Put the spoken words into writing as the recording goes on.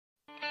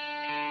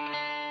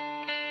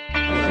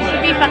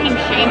fucking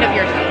ashamed of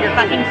yourself. You're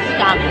fucking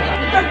scum.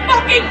 You're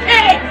fucking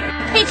pigs!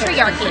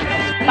 Patriarchy.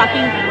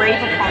 Fucking rape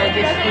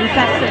apologist,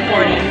 incest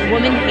supporting,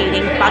 woman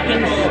hating,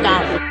 fucking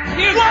scum.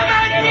 You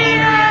woman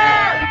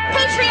hater!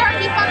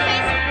 Patriarchy,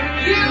 fuckface.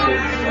 You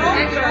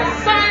and your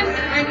son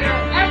and your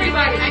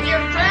everybody and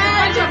your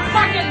friends are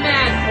fucking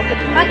men.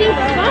 Fucking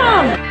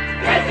scum.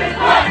 This is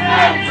what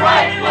men's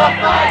rights look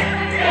like.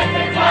 This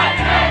is what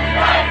men's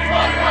rights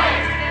look like.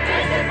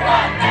 This is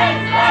what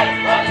men's rights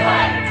look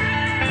like.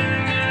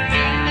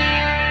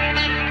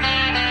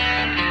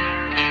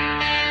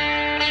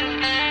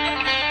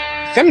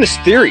 Feminist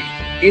theory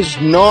is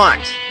not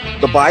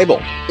the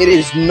Bible. It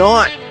is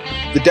not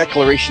the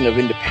Declaration of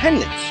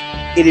Independence.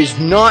 It is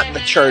not the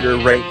Charter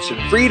of Rights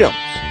and Freedoms.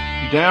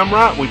 You're damn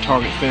right we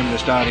target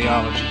feminist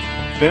ideology.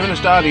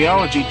 Feminist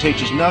ideology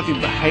teaches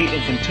nothing but hate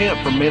and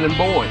contempt for men and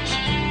boys.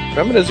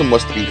 Feminism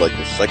must be like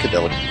the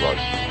psychedelic drug.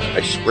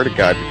 I swear to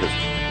God, because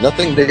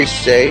nothing they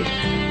say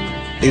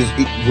is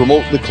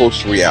remotely close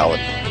to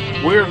reality.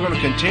 We're going to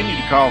continue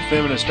to call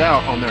feminists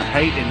out on their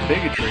hate and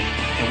bigotry,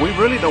 and we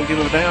really don't give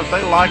a damn if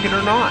they like it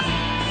or not.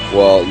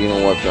 Well, you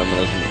know what,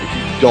 feminism, if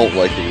you don't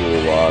like the rule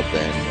of law,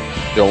 then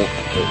don't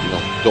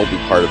be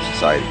part of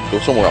society. Go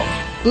somewhere else.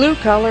 Blue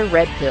Collar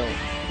Red Pill,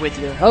 with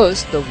your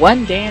host, the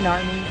One Dan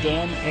Army,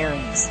 Dan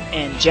Aarons,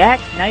 and Jack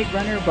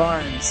Nightrunner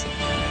Barnes.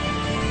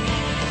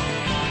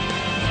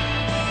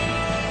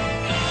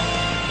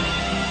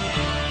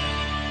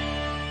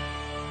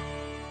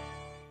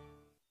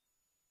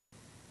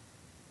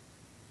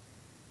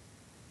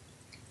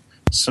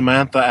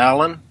 Smantha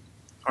Allen,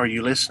 are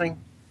you listening?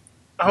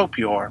 I hope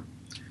you are.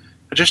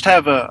 I just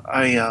have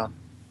a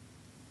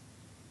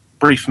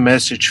brief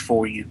message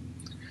for you.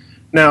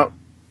 Now,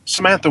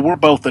 Smantha, we're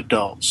both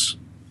adults.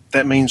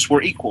 That means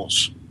we're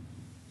equals.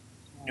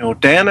 You know,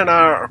 Dan and I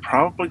are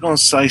probably going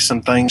to say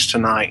some things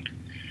tonight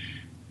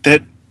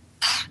that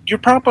you're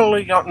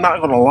probably not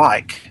going to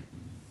like,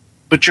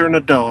 but you're an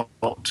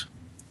adult,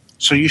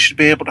 so you should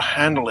be able to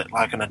handle it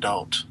like an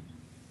adult.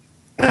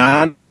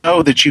 Now, I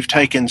know that you've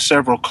taken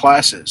several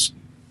classes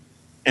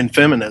in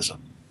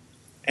feminism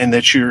and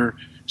that you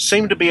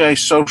seem to be a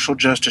social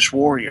justice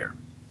warrior.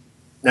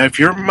 Now, if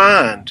your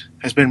mind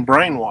has been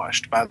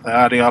brainwashed by the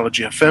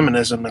ideology of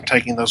feminism and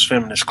taking those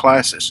feminist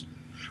classes,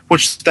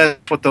 which that's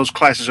what those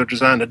classes are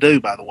designed to do,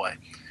 by the way,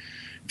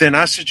 then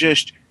I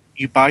suggest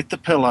you bite the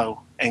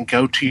pillow and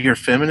go to your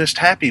feminist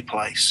happy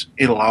place.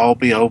 It'll all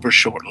be over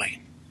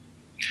shortly.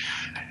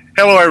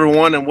 Hello,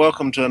 everyone, and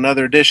welcome to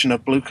another edition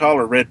of Blue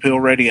Collar Red Pill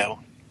Radio.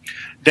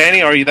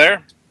 Danny, are you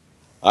there?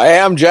 I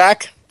am,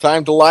 Jack.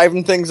 Time to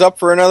liven things up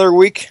for another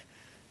week.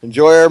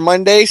 Enjoy our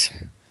Mondays.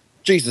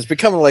 Jeez, it's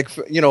becoming like,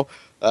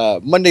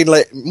 Monday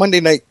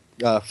night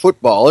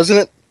football, isn't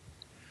it?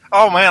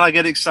 Oh, man, I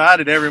get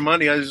excited every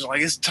Monday. I was just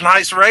like, it's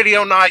tonight's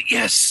radio night.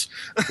 Yes.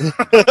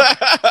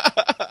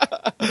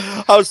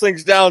 How's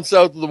things down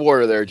south of the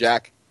border there,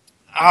 Jack?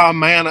 Oh,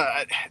 man,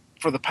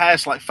 for the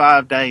past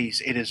 5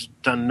 days, it has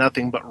done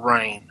nothing but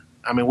rain.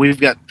 I mean, we've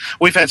had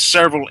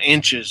several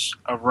inches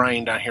of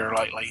rain down here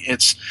lately.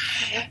 It's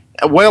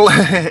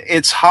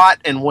hot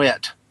and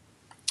wet.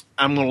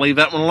 I'm going to leave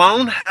that one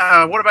alone.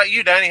 What about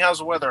you, Danny? How's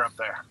the weather up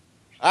there?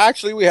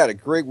 Actually, we had a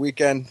great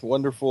weekend.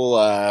 Wonderful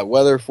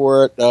weather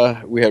for it.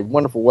 We had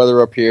wonderful weather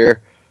up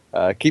here.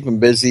 Keeping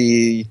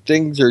busy.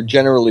 Things are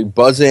generally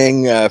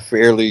buzzing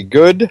fairly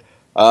good.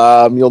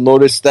 You'll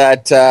notice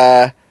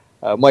that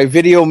my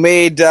video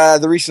made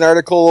the recent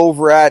article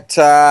over at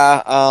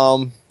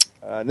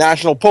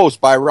National Post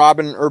by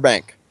Robin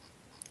Urbank.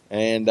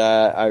 And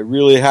I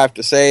really have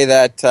to say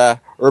that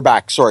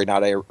Urbank, sorry,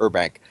 not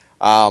Urbank.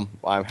 I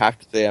have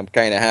to say I'm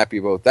kind of happy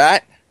about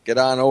that. Get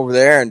on over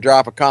there and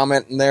drop a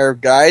comment in there,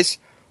 guys,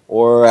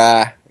 or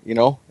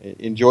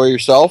enjoy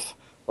yourself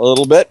a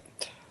little bit.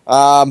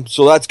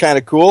 So that's kind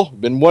of cool.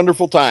 Been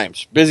wonderful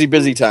times,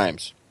 busy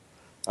times.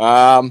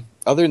 Other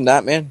than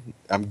that, man,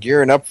 I'm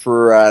gearing up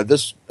for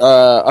this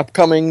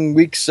upcoming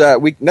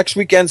next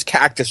weekend's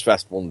Cactus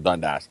Festival in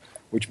Dundas,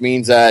 which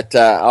means that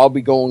I'll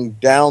be going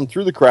down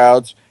through the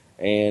crowds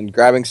and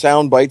grabbing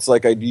sound bites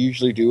like I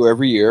usually do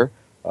every year,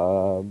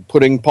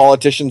 putting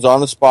politicians on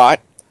the spot.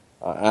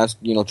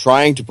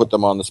 Trying to put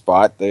them on the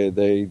spot.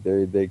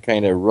 They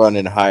kind of run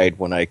and hide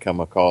when I come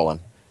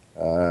a-calling.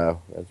 As a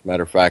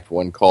matter of fact,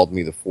 one called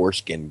me the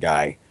foreskin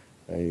guy.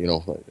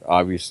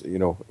 Obviously,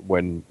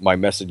 when my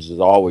message is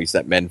always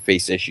that men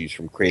face issues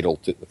from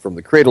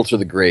the cradle to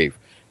the grave.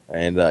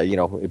 And,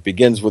 it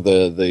begins with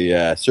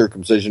the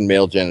circumcision,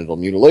 male genital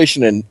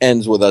mutilation, and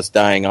ends with us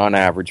dying on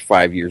average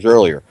 5 years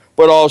earlier.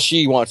 But all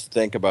she wants to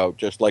think about,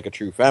 just like a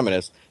true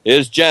feminist,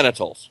 is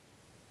genitals.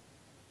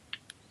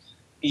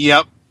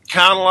 Yep.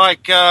 Kind of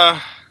like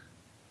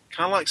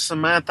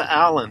Smantha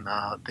Allen,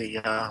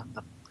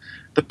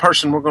 the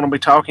person we're going to be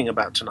talking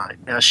about tonight.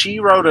 Now, she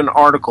wrote an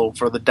article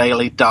for the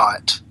Daily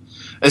Dot.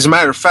 As a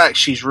matter of fact,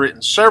 she's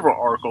written several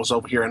articles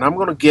over here, and I'm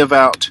going to give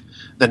out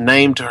the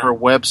name to her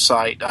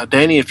website.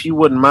 Danny, if you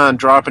wouldn't mind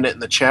dropping it in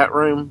the chat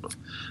room,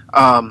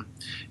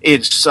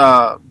 it's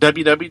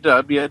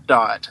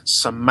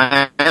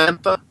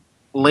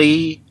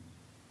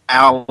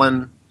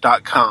www.SamanthaLeeAllen.com.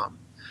 samanthaallen.com.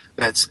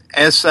 That's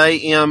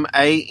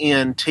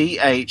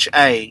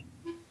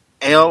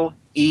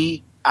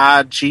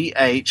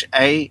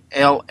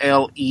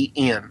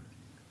SAMANTHALEIGHALLEN.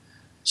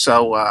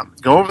 So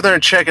go over there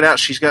and check it out.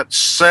 She's got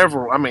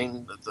several, a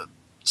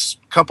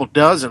couple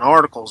dozen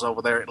articles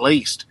over there at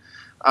least.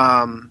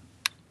 You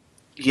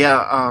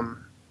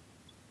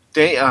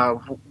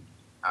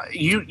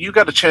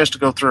got a chance to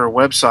go through her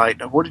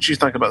website. What did you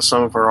think about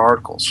some of her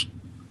articles?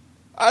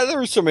 There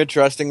were some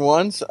interesting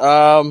ones.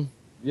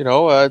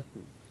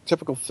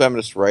 Typical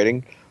feminist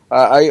writing.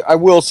 I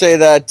will say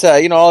that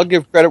I'll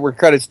give credit where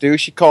credit's due.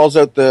 She calls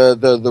out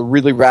the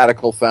really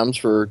radical femmes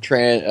for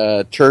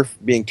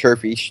being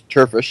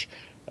turfish.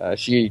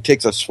 She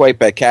takes a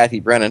swipe at Kathy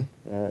Brennan.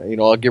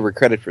 I'll give her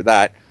credit for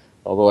that.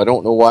 Although I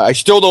don't know why. I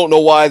still don't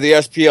know why the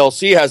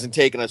SPLC hasn't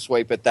taken a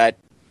swipe at that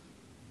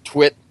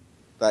twit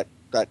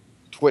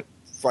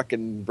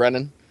fucking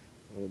Brennan.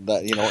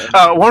 Why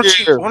don't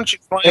you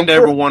explain to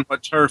everyone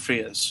what turf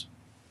is?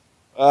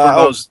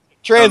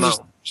 Trans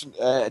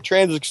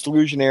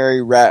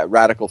exclusionary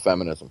radical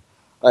feminism.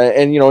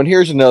 And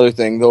here's another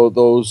thing.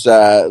 Those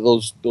a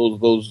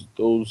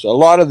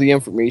lot of the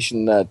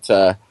information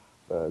that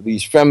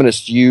these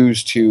feminists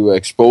use to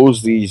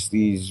expose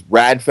these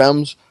rad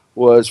femmes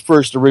was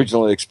first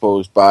originally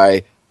exposed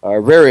by our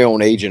very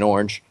own Agent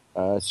Orange.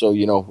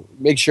 So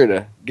make sure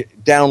to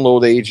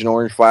download the Agent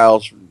Orange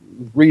files,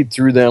 read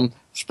through them,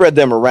 spread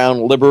them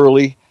around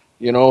liberally.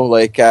 They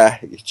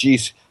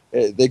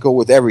go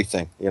with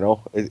everything.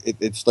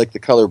 It's like the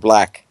color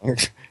black.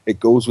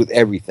 It goes with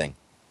everything.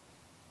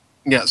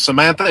 Yeah,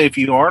 Samantha, if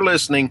you are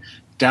listening,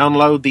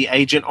 download the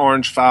Agent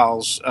Orange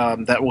files.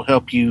 That will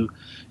help you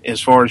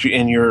as far as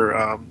in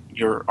your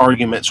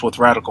arguments with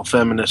radical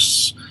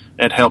feminists.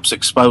 It helps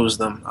expose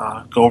them.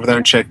 Go over there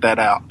and check that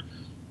out.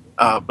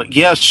 But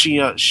yes, she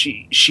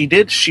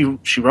did. She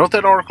wrote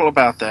that article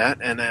about that,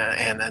 and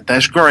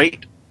that's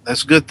great.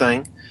 That's a good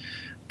thing.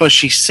 But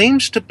she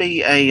seems to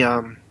be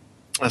a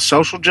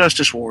social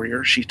justice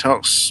warrior. She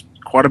talks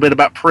quite a bit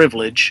about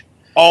privilege.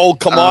 Oh,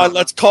 come on.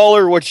 Let's call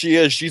her what she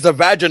is. She's a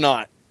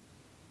vaginaut.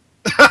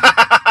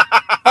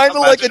 Kind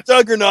of like a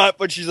juggernaut,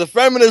 but she's a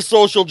feminist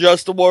social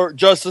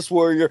justice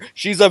warrior.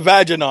 She's a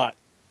vaginaut.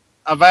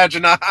 A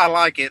vaginaut. I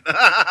like it.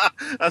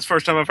 That's the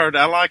first time I've heard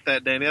that. I like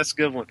that, Danny. That's a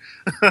good one.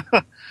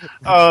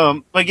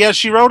 But yeah,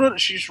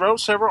 she's wrote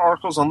several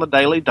articles on the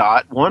Daily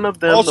Dot. One of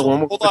them, also, the one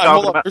we're hold talking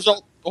on. about.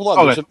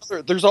 Hold on.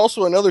 There's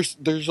also another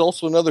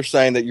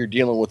sign that you're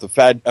dealing with a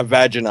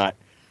vaginaut.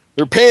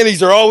 Their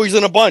panties are always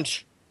in a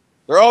bunch.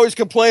 They're always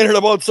complaining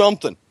about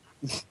something.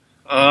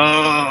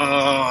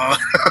 I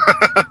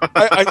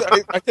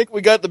think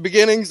we got the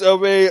beginnings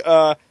of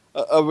an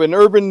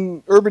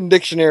urban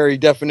dictionary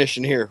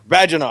definition here.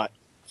 Vaginaut,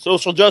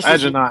 social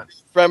justice,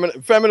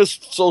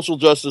 feminist social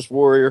justice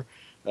warrior.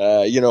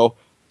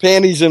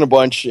 Panties in a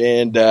bunch,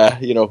 and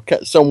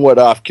somewhat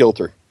off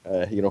kilter.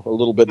 A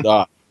little bit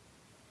off.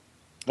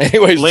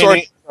 Anyways,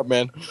 sorry,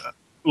 man.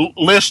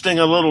 Listing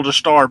a little to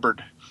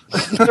starboard.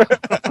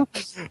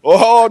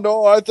 Oh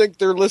no, I think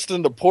they're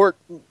listening to port,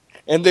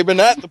 and they've been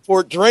at the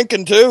port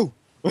drinking too.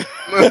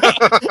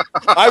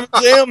 I'm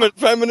examining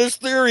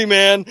feminist theory,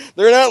 man.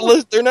 They're not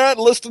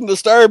listening to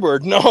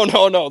starboard.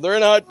 No.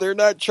 They're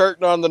not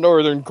charting on the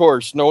northern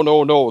course.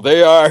 No.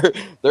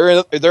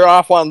 They're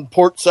off on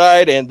port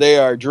side, and they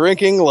are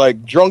drinking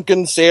like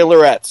drunken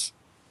sailorettes.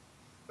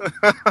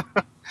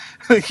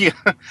 Yeah.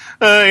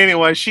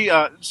 Anyway,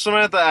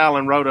 Samantha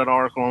Allen wrote an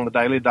article on the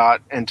Daily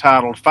Dot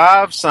entitled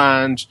 5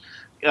 Signs.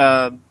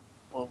 Hang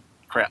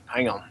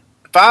on.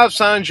 5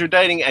 Signs You're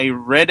Dating a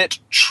Reddit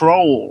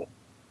Troll.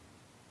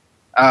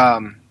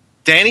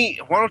 Danny,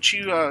 why don't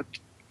you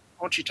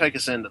take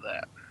us into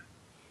that?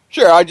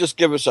 Sure, I'll just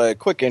give us a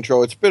quick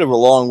intro. It's a bit of a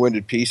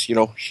long-winded piece.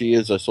 She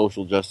is a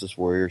social justice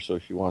warrior, so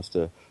she wants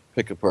to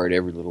pick apart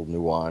every little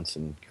nuance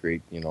and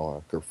create, a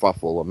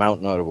kerfuffle, a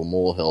mountain out of a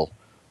molehill,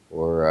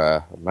 or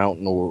a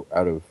mountain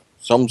out of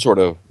some sort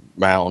of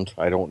mound.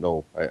 I don't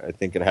know. I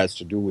think it has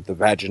to do with the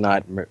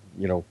vaginaut,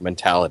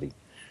 mentality.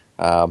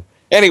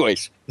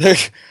 Anyways,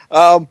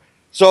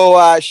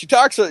 so she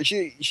talks.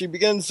 She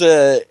begins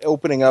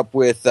opening up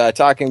with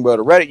talking about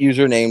a Reddit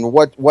user named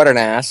What an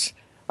Ass.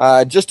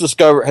 Has just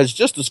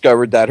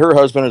discovered that her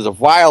husband is a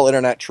vile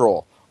internet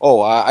troll.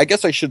 I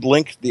guess I should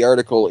link the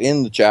article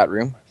in the chat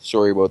room.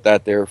 Sorry about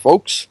that, there,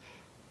 folks.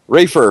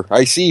 Rafer,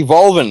 I see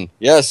Volvin.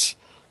 Yes,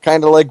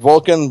 kind of like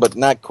Vulcan, but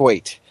not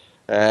quite.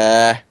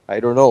 I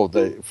don't know.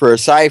 For a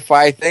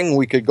sci-fi thing,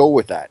 we could go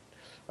with that.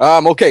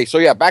 Okay, so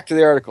yeah, back to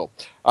the article.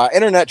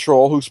 Internet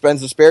troll who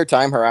spends the spare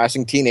time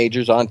harassing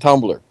teenagers on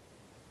Tumblr.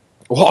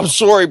 Well, I'm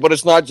sorry, but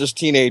it's not just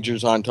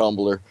teenagers on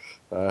Tumblr.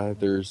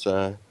 There's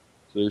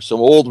some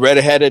old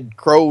red-headed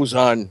crows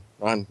on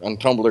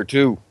Tumblr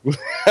too.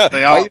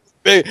 They all.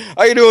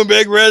 How you doing,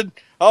 Big Red?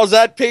 How's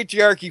that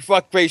patriarchy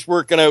fuckface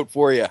working out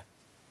for you?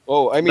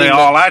 They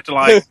all act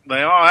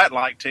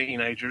like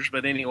teenagers.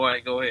 But anyway,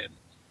 go ahead.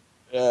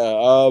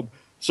 Yeah.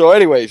 So,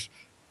 anyways,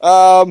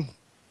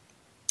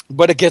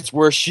 but it gets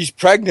worse. She's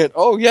pregnant.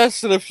 Oh,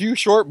 yes, in a few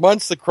short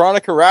months, the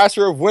chronic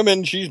harasser of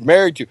women she's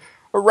married to.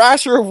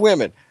 harasser of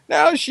women.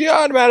 Now she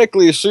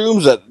automatically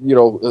assumes that,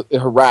 a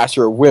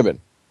harasser of women.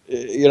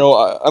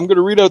 I'm going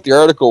to read out the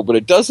article, but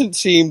it doesn't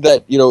seem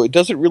that, it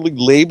doesn't really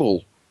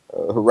label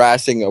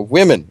harassing of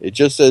women. It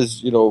just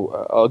says,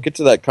 I'll get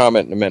to that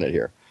comment in a minute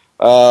here.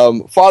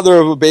 Father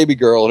of a baby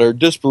girl, in her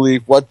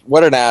disbelief,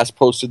 what an ass,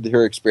 posted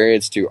her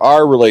experience to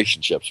our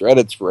relationships,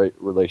 Reddit's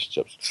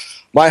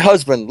relationships. My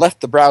husband left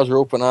the browser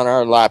open on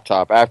our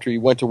laptop after he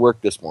went to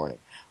work this morning.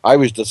 I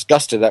was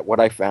disgusted at what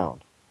I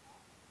found.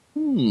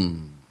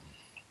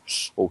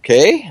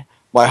 Okay.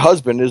 My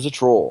husband is a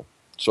troll.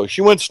 So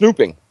she went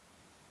snooping.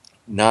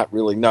 Not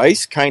really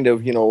nice, kind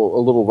of, a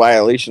little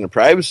violation of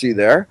privacy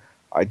there.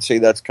 I'd say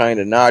that's kind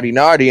of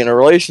naughty in a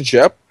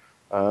relationship.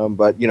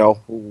 But,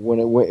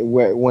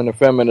 when a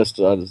feminist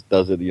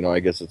does it, I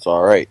guess it's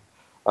all right.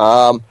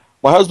 My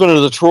husband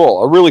is a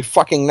troll, a really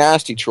fucking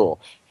nasty troll.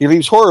 He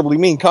leaves horribly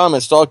mean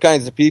comments to all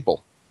kinds of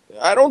people.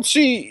 I don't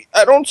see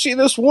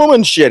this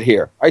woman shit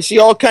here. I see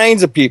all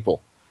kinds of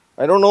people.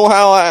 I don't know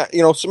how,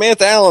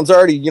 Samantha Allen's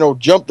already,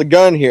 jumped the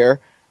gun here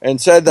and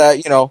said that,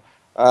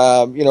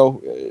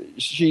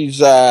 she's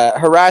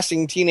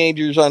harassing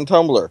teenagers on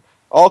Tumblr.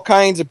 All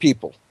kinds of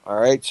people. All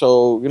right,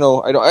 so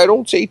I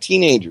don't say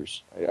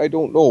teenagers. I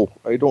don't know.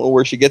 I don't know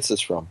where she gets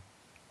this from.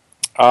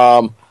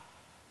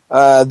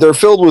 They're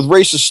filled with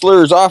racist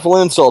slurs,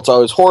 awful insults. I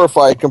was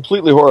horrified,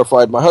 completely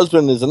horrified. My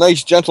husband is a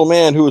nice, gentle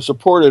man who is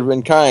supportive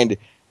and kind.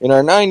 In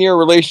our 9-year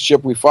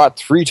relationship, we fought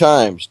 3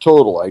 times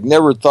total. I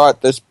never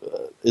thought this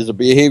is a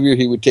behavior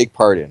he would take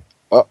part in.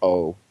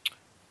 Uh-oh.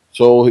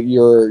 So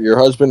your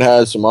husband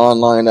has some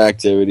online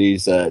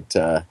activities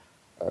that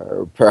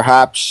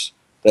perhaps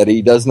that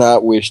he does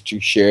not wish to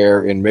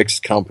share in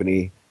mixed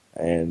company,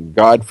 and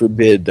God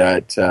forbid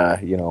that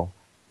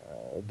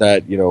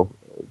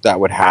that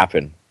would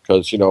happen.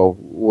 Because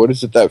what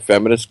is it that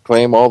feminists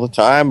claim all the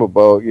time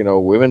about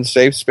women's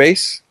safe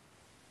space,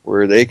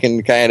 where they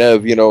can kind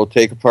of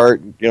take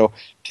part in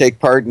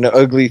the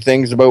ugly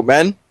things about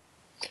men.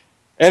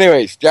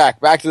 Anyways, Jack,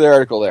 back to the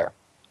article there.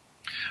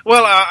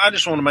 Well, I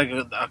just want to make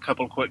a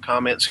couple of quick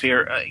comments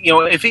here.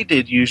 If he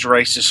did use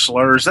racist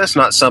slurs, that's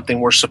not something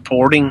we're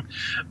supporting,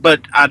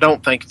 but I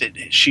don't think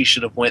that she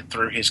should have went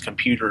through his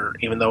computer,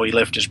 even though he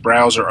left his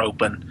browser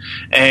open.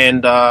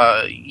 And,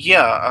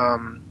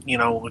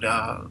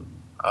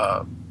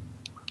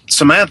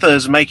 Samantha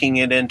is making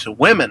it into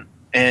women,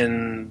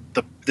 and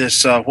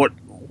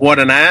what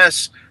an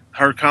ass,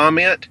 her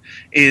comment,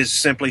 is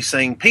simply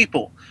saying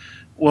people.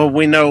 Well,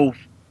 we know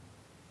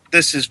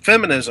this is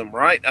feminism,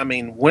 right? I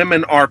mean,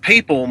 women are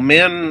people,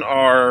 men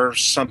are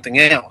something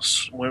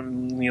else.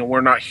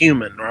 We're not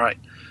human, right?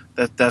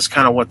 That's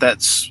kind of what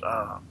that's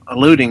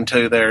alluding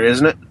to there,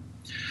 isn't it?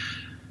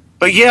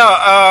 But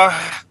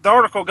yeah, the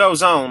article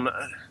goes on.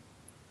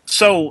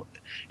 So,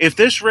 if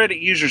this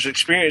Reddit user's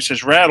experience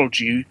has rattled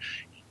you,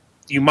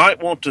 you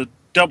might want to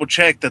double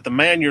check that the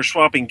man you're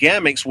swapping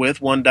gametes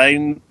with one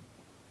day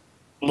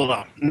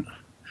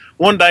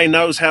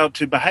knows how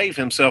to behave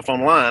himself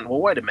online. Well,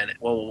 wait a minute.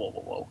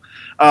 Whoa.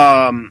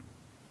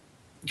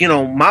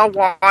 My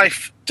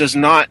wife does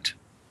not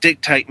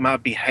dictate my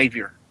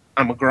behavior.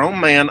 I'm a grown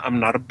man. I'm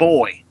not a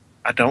boy.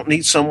 I don't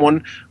need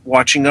someone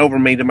watching over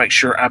me to make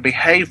sure I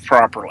behave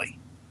properly.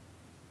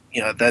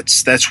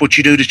 That's what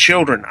you do to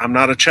children. I'm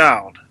not a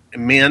child.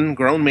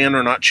 Grown men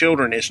are not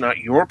children. It's not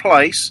your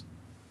place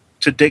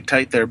to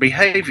dictate their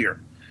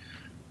behavior.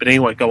 But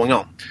anyway, going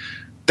on.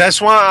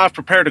 That's why I've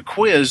prepared a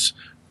quiz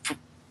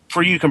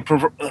for you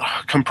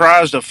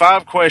comprised of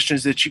 5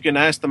 questions that you can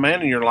ask the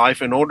man in your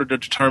life in order to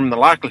determine the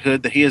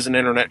likelihood that he is an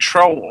internet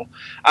troll.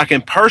 I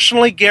can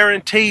personally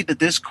guarantee that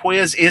this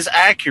quiz is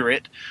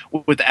accurate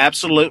with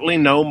absolutely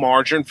no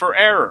margin for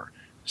error.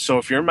 So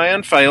if your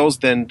man fails,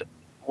 then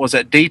was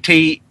that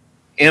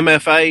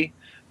DTMFA,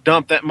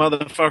 dump that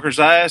motherfucker's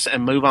ass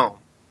and move on.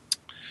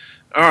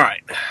 All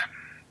right.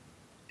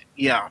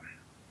 Yeah.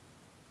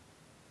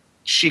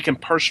 She can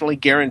personally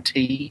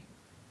guarantee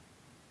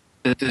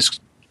that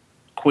this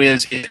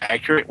quiz is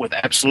accurate with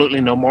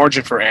absolutely no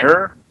margin for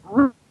error?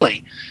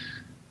 Really?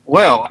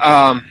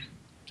 Well,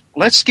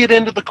 let's get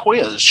into the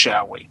quiz,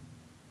 shall we?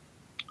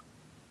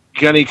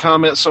 You got any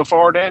comments so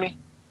far, Danny?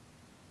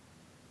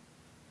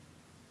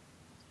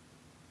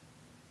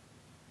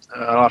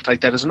 I'll take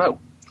that as a no.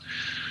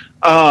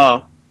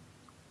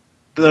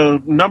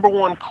 The number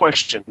 1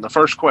 question, the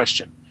first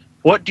question.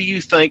 What do you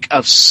think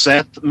of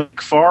Seth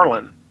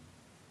MacFarlane?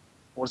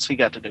 What's he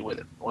got to do with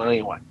it? Well,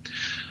 anyway.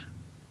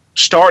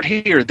 Start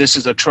here. This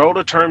is a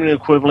troll-determined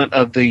equivalent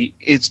of the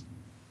is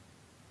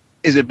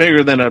it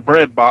bigger than a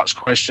bread box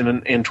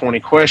question in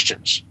 20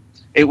 questions.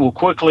 It will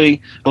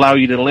quickly allow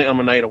you to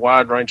eliminate a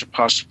wide range of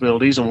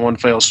possibilities in one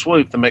fell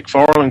swoop. The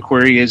MacFarlane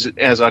query,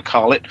 as I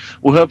call it,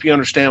 will help you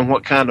understand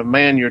what kind of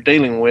man you're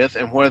dealing with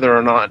and whether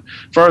or not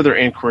further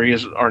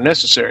inquiries are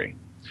necessary.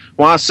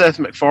 Why Seth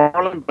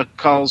MacFarlane?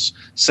 Because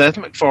Seth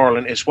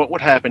MacFarlane is what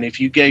would happen if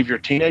you gave your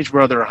teenage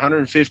brother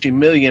 $150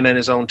 million in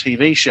his own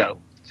TV show.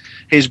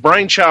 His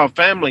brainchild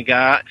Family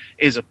Guy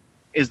is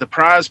the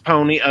prize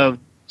pony of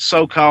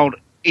so-called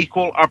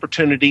equal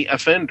opportunity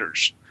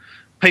offenders.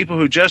 people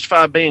who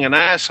justify being an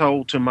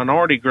asshole to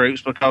minority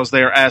groups because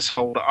they're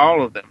asshole to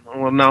all of them.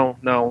 Well,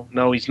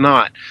 no, he's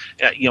not.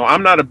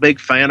 I'm not a big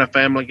fan of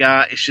Family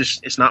Guy.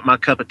 It's not my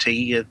cup of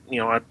tea. It's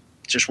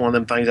just one of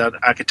them things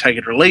I could take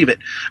it or leave it.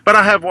 But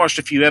I have watched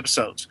a few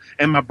episodes,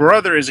 and my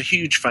brother is a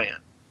huge fan.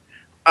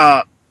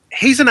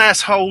 He's an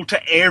asshole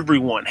to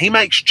everyone. He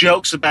makes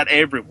jokes about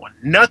everyone.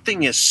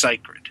 Nothing is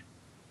sacred.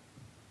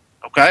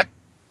 Okay?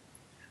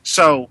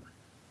 So,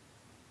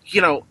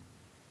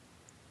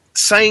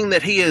 saying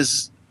that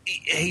he's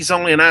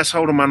only an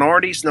asshole to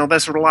minorities, no,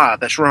 that's a lie.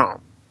 That's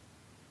wrong.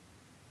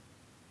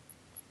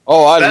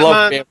 Oh, I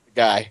love Family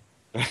Guy.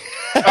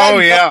 Oh,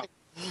 yeah.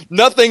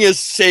 Nothing is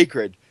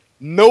sacred.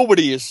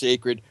 Nobody is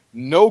sacred.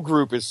 No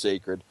group is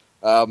sacred.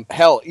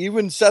 Hell,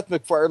 even Seth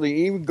MacFarlane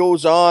even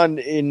goes on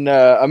in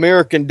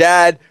American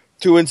Dad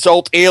to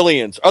insult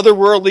aliens,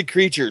 otherworldly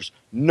creatures.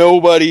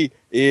 Nothing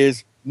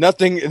is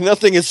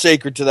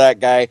sacred to that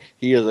guy.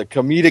 He is a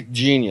comedic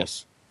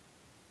genius.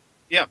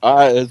 Yeah.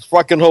 It's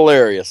fucking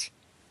hilarious.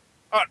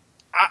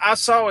 I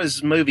saw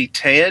his movie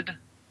Ted.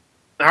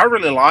 I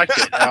really liked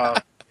it.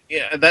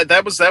 Yeah,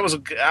 that was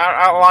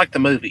I liked the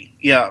movie.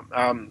 Yeah.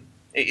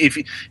 If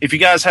you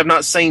guys have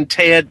not seen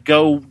Ted,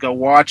 go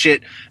watch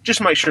it.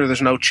 Just make sure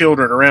there's no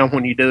children around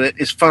when you do it.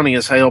 It's funny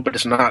as hell, but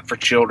it's not for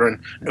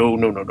children. No.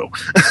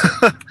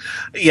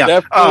 Yeah,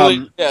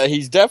 definitely,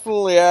 he's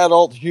definitely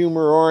adult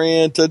humor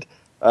oriented.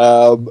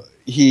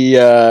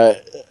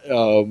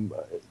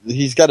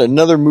 He's got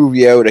another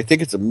movie out. I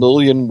think it's A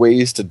Million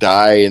Ways to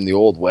Die in the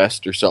Old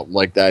West or something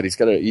like that.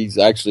 He's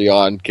actually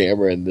on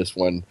camera in this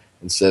one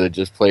instead of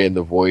just playing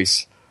the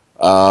voice.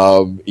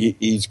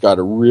 He's got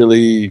a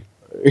really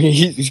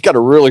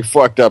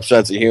fucked up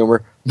sense of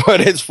humor,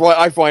 but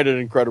I find it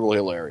incredibly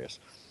hilarious.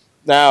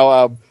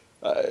 Now,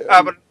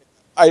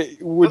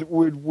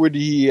 would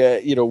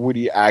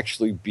he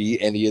actually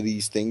be any of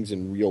these things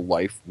in real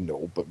life?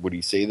 No, but would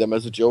he say them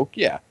as a joke?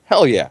 Yeah,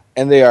 hell yeah,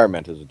 and they are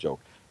meant as a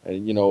joke.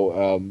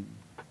 And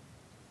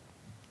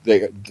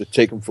they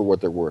take them for what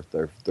they're worth.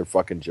 They're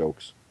fucking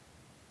jokes.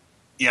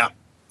 Yeah.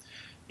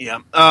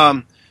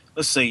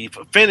 Let's see.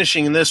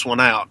 Finishing this one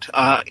out.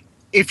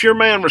 If your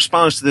man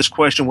responds to this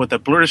question with a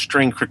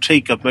blistering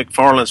critique of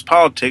McFarlane's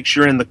politics,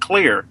 you're in the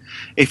clear.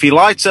 If he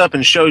lights up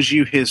and shows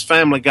you his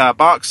Family Guy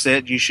box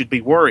set, you should be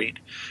worried.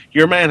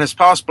 Your man has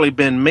possibly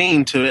been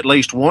mean to at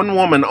least one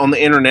woman on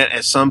the internet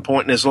at some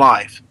point in his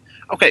life.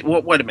 Okay,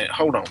 well, wait a minute.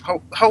 Hold on.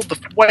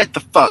 Wait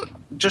the fuck.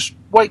 Just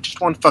wait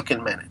just one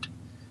fucking minute.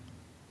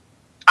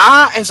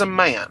 I, as a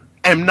man,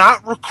 am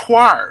not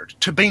required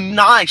to be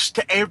nice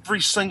to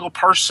every single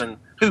person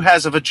who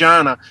has a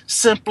vagina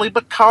simply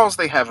because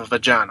they have a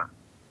vagina.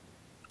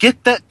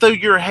 Get that through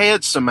your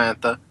head,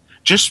 Samantha.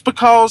 Just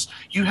because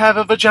you have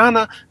a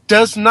vagina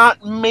does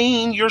not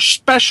mean you're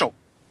special.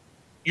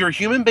 You're a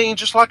human being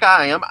just like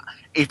I am.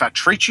 If I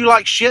treat you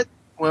like shit,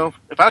 well,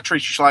 if I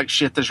treat you like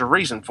shit, there's a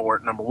reason for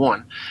it, number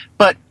one.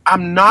 But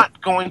I'm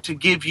not going to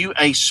give you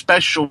a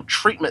special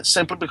treatment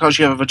simply because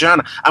you have a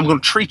vagina. I'm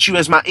going to treat you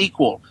as my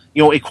equal.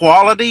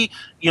 Equality,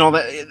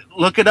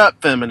 look it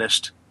up,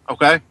 feminist.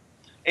 Okay?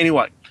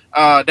 Anyway,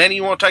 Danny,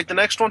 you want to take the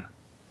next one?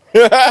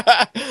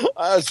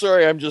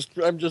 Sorry, I'm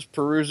just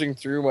perusing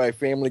through my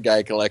Family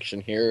Guy collection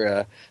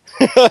here.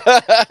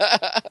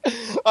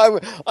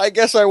 I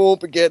guess I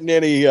won't be getting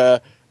any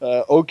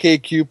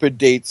OkCupid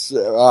dates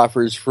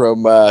offers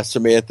from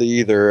Samantha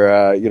either.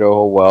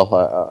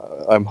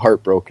 I'm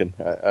heartbroken.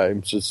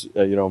 I'm just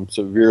I'm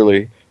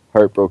severely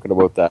heartbroken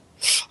about that.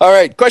 All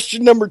right,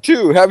 question number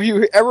 2. Have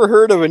you ever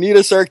heard of Anita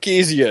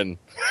Sarkeesian?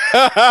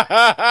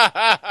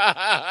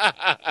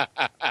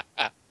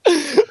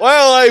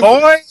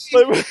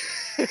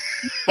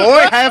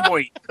 Boy, have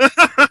we.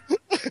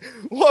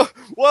 Well,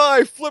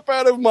 I flip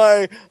out of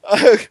my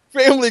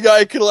Family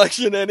Guy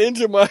collection and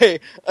into my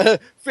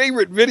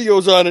favorite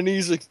videos on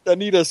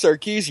Anita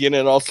Sarkeesian,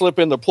 and I'll slip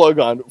in the plug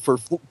on for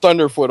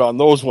Thunderfoot on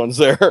those ones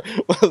there.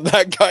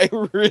 That guy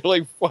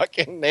really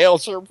fucking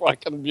nails her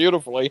fucking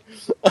beautifully.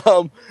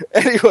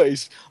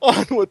 Anyways,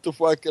 on with the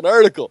fucking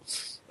article.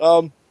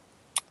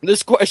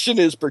 This question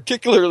is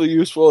particularly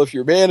useful if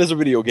your man is a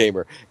video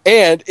gamer.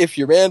 And if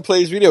your man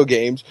plays video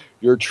games,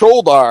 your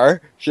troll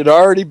bar should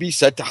already be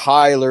set to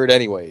high alert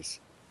anyways.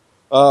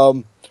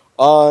 On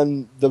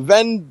the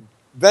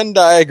Venn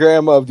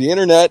diagram of the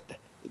internet,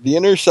 the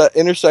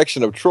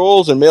intersection of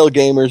trolls and male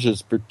gamers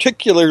is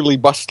particularly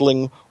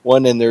bustling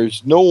one, and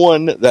there's no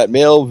one that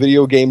male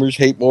video gamers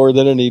hate more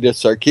than Anita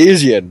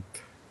Sarkeesian.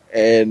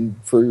 And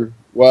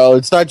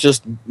it's not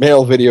just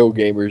male video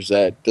gamers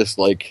that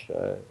dislike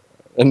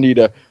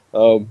Anita.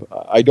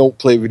 I don't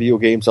play video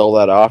games all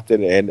that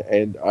often,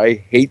 and I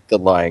hate the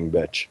lying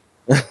bitch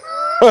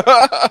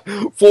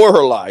for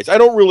her lies. I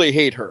don't really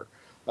hate her.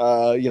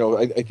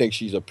 I think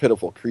she's a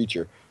pitiful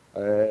creature,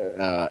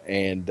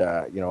 and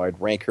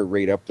I'd rank her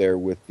right up there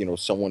with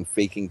someone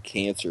faking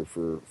cancer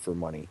for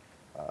money.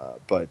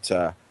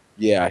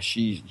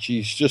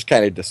 She's just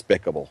kind of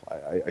despicable.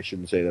 I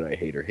shouldn't say that I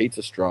hate her. Hate's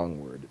a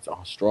strong word. It's a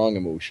strong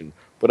emotion.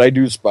 But I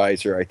do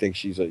despise her. I think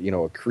she's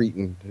a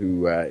cretin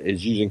who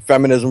is using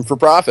feminism for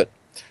profit.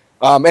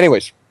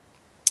 Anyways,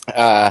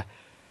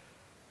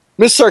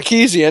 Miss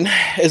Sarkeesian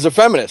is a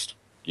feminist.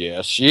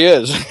 Yes, she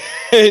is.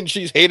 And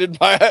she's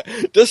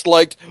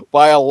disliked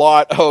by a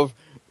lot of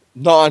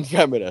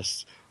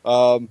non-feminists.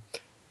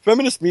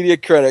 Feminist media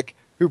critic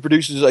who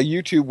produces a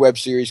YouTube web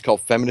series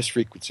called Feminist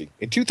Frequency.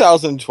 In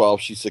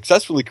 2012, she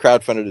successfully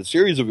crowdfunded a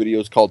series of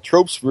videos called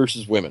Tropes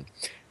versus Women,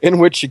 in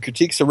which she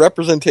critiques the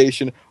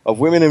representation of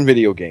women in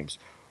video games.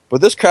 But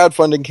this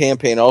crowdfunding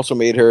campaign also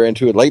made her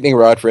into a lightning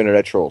rod for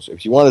internet trolls.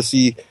 If you want to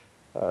see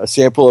a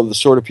sample of the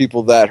sort of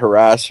people that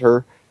harass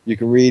her, you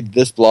can read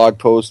this blog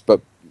post,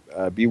 but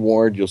be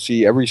warned, you'll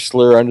see every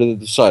slur under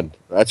the sun.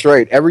 That's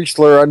right, every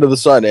slur under the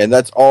sun, and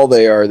that's all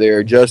they are. They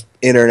are just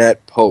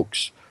internet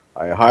pokes.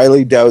 I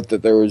highly doubt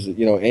that there was,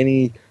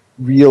 any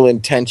real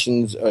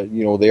intentions.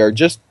 They are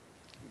just,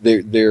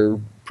 they're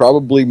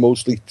probably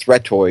mostly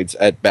threatoids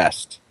at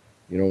best.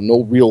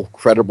 No real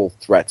credible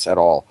threats at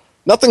all.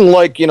 Nothing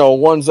like,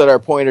 ones that are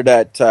pointed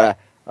at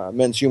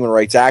men's human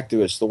rights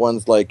activists. The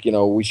ones like,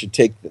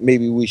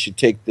 maybe we should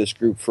take this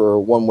group for a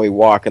one-way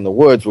walk in the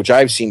woods, which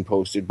I've seen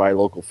posted by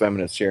local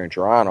feminists here in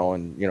Toronto,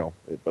 and,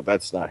 but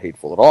that's not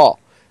hateful at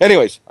all.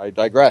 Anyways, I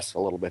digress a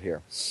little bit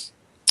here.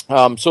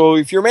 So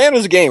if your man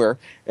is a gamer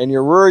and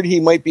you're worried he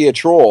might be a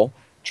troll,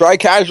 try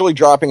casually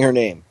dropping her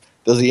name.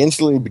 Does he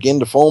instantly begin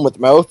to foam at the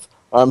mouth?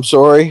 I'm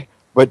sorry,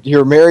 but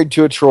you're married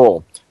to a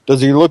troll.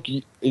 Does he look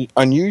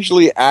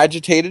unusually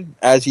agitated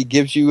as he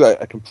gives you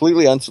a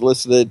completely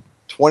unsolicited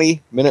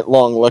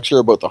 20-minute-long lecture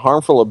about the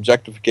harmful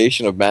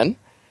objectification of men?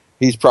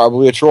 He's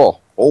probably a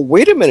troll. Oh,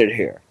 wait a minute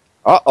here.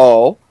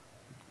 Uh-oh.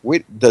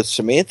 Wait, does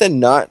Samantha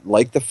not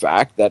like the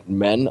fact that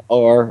men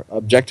are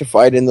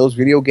objectified in those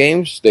video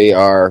games? They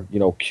are,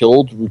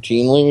 killed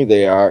routinely.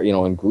 They are,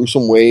 in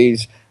gruesome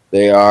ways.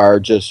 They are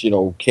just,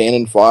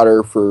 cannon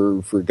fodder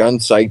for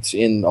gun sights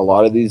in a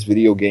lot of these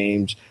video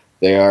games.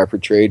 They are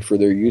portrayed for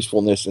their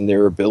usefulness and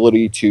their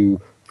ability to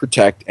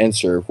protect and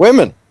serve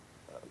women.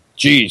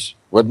 Jeez.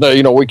 But,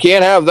 we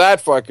can't have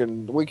that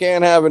we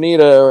can't have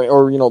Anita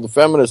or, the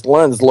feminist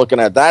lens looking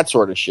at that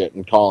sort of shit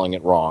and calling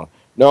it wrong.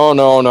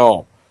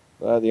 No.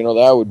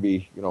 That would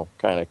be,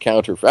 kind of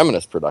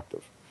counter-feminist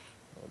productive.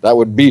 That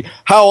would be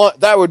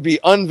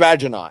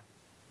unvaginate.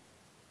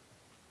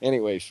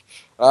 Anyways,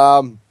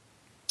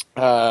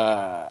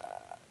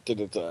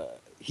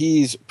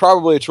 he's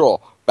probably a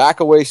troll. Back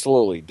away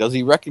slowly. Does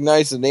he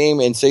recognize the name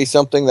and say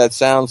something that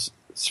sounds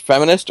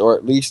feminist or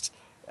at least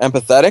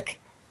empathetic?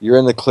 You're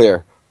in the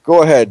clear.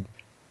 Go ahead.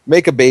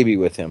 Make a baby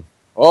with him.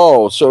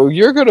 Oh, so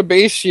you're going to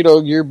base,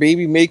 your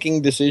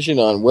baby-making decision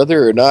on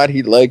whether or not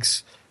he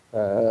likes...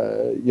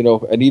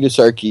 Anita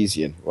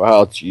Sarkeesian.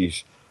 Wow,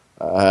 jeez.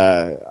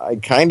 I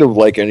kind of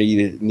like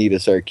Anita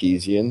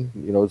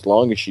Sarkeesian, as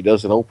long as she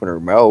doesn't open her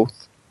mouth,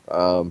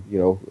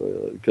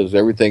 because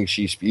everything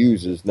she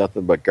spews is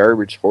nothing but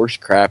garbage, horse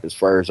crap as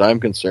far as I'm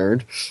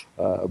concerned,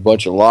 a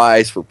bunch of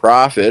lies for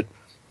profit.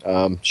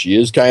 She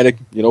is kind of,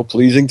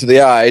 pleasing to the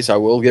eyes. I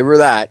will give her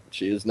that.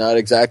 She is not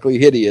exactly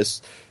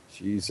hideous.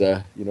 She's,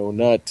 not...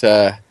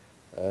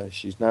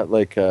 she's not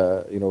like,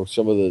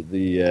 some of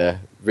the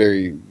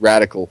very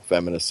radical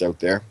feminists out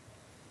there.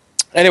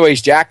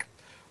 Anyways, Jack,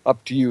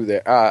 up to you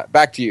there.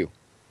 Back to you.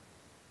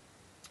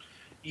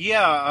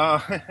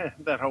 Yeah,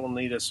 that whole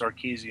Nita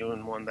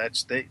Sarkeesian one,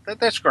 that's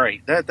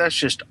great. That's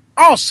just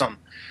awesome.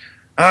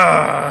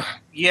 The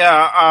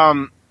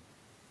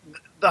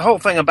whole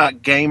thing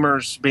about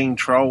gamers being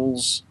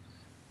trolls,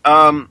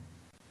 not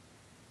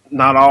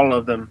all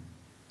of them,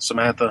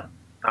 Samantha.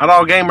 Not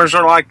all gamers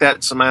are like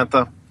that,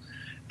 Samantha.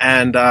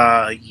 And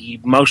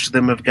most of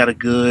them have got a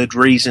good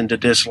reason to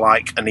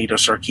dislike Anita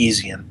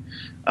Sarkeesian.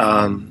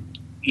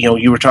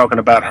 You were talking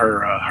about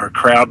her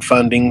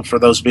crowdfunding for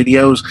those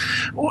videos.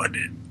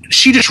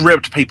 She just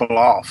ripped people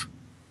off.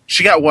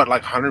 She got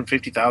like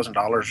 $150,000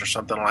 or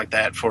something like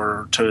that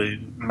to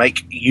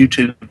make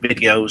YouTube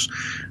videos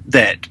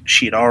that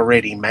she had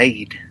already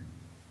made.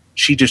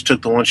 She just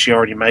took the ones she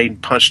already made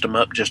and punched them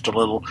up just a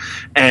little.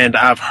 And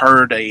I've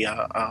heard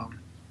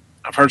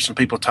some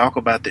people talk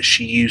about that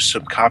she used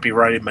some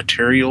copyrighted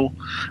material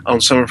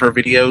on some of her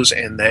videos,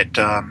 and that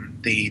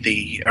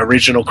the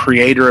original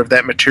creator of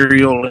that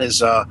material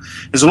is a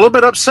little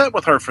bit upset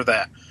with her for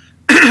that.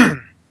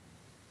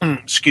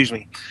 Excuse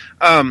me.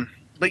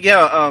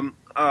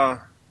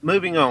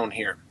 Moving on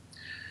here.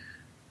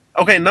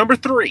 Okay, number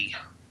 3.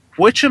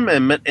 Which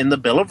amendment in the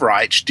Bill of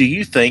Rights do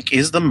you think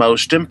is the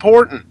most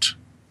important?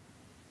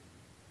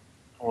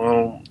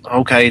 Well,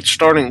 okay,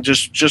 starting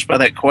just by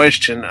that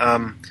question,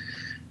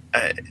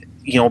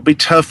 it'd be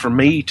tough for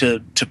me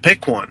to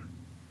pick one,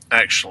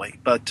 actually.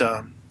 But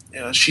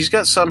she's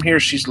got some here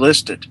she's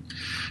listed.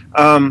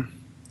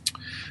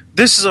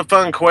 This is a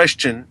fun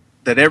question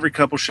that every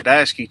couple should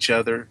ask each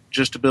other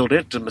just to build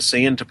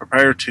intimacy and to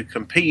prepare to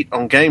compete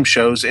on game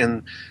shows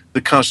in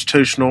the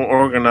constitutional,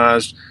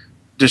 organized,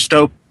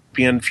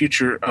 dystopian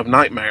future of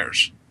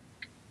nightmares.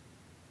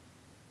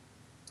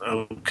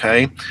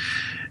 Okay.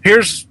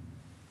 Here's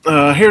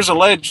a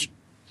legend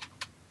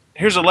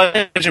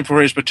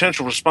for his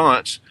potential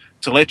response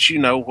to let you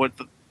know what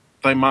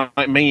they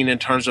might mean in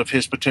terms of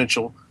his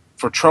potential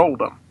for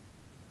trolldom.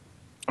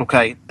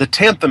 Okay, the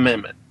 10th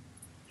Amendment.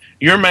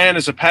 Your man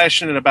is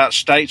passionate about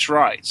states'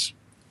 rights.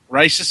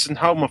 Racists and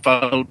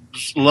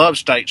homophobes love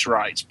states'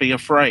 rights. Be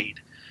afraid.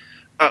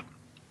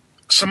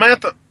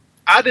 Samantha,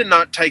 I did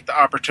not take the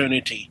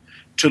opportunity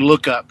to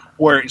look up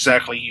where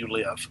exactly you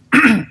live.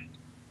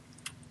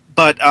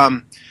 But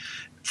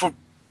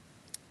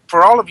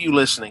for all of you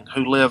listening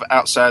who live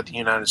outside the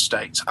United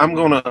States, I'm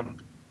going to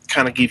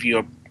kind of give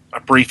you a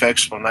brief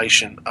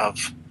explanation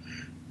of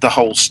the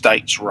whole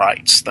states'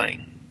 rights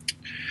thing.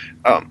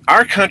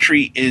 Our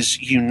country is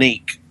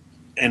unique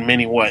in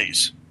many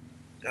ways.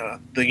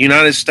 The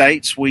United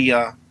States, we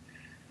have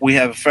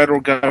a federal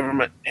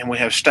government and we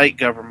have state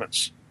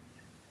governments.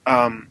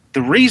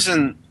 The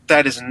reason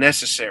that is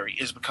necessary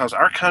is because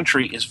our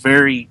country is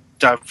very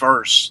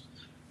diverse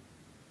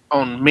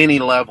on many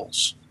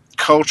levels,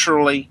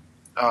 culturally,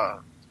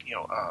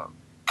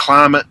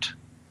 climate,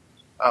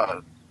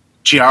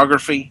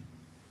 geography.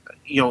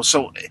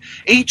 So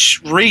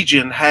each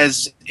region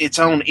has its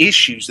own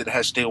issues that it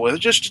has to deal with.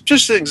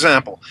 Just an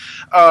example,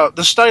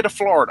 the state of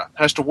Florida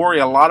has to worry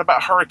a lot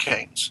about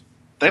hurricanes.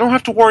 They don't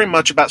have to worry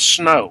much about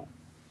snow.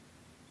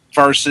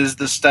 Versus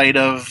the state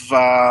of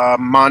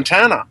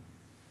Montana,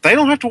 they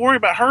don't have to worry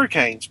about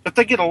hurricanes, but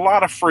they get a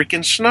lot of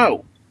freaking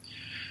snow.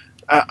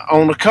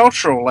 On a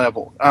cultural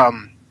level,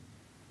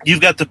 you've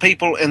got the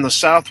people in the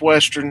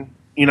southwestern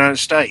United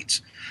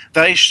States.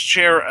 They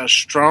share a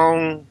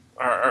strong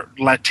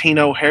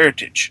Latino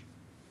heritage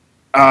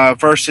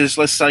versus,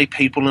 let's say,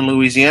 people in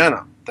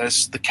Louisiana.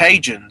 That's the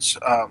Cajuns.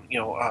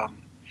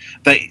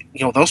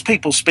 Those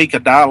people speak a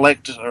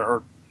dialect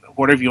or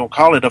whatever you want to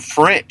call it, of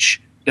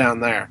French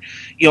down there.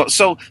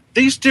 So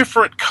these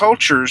different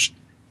cultures,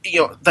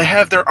 they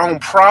have their own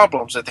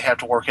problems that they have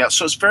to work out.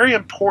 So it's very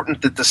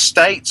important that the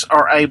states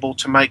are able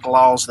to make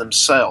laws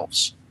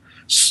themselves.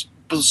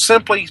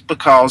 Simply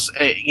because,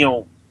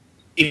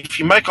 if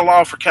you make a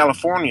law for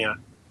California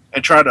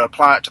and try to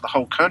apply it to the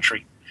whole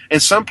country,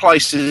 in some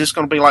places it's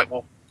going to be like,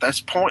 well,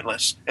 that's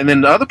pointless. And then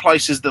in other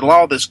places, the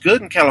law that's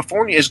good in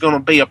California is going to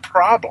be a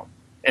problem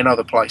in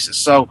other places.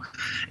 So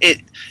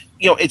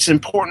it's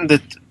important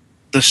that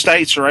the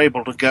states are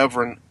able to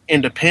govern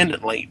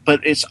independently, but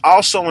it's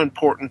also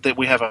important that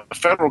we have a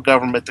federal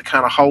government that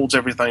kind of holds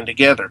everything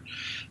together.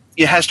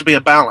 It has to be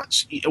a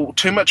balance.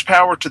 Too much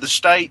power to the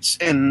states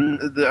and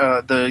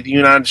the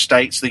United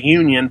States, the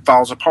Union,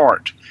 falls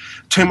apart.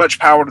 Too much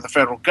power to the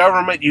federal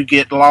government, you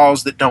get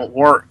laws that don't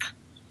work.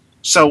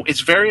 So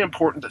it's very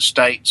important that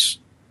states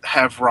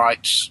have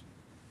rights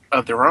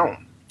of their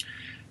own.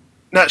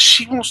 Now,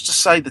 she wants to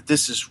say that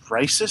this is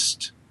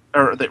racist,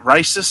 or that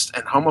racists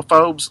and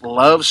homophobes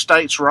love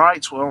states'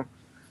 rights. Well,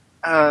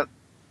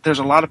 there's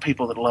a lot of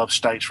people that love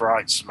states'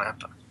 rights,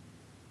 Samantha.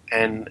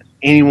 And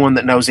anyone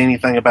that knows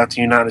anything about the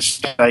United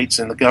States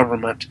and the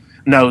government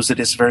knows that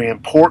it's very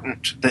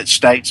important that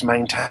states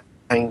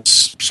maintain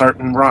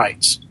certain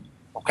rights.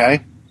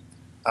 Okay?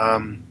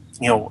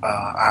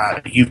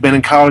 You've been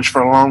in college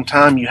for a long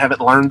time. You haven't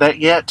learned that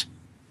yet.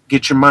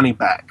 Get your money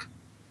back.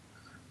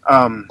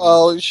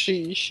 Well,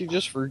 she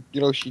just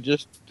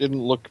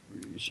didn't look.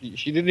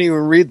 She didn't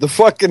even read the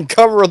fucking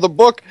cover of the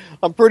book.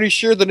 I'm pretty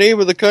sure the name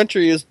of the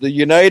country is the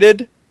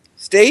United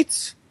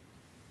States.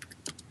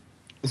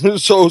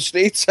 So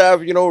states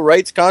have,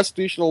 rights,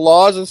 constitutional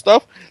laws and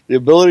stuff. The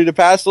ability to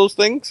pass those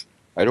things.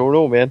 I don't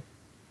know, man.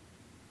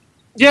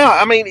 Yeah,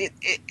 I mean,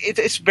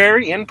 it's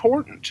very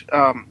important.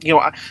 I'm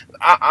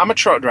a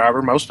truck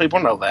driver. Most people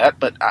know that.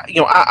 But,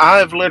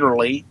 I've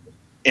literally,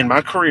 in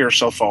my career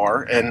so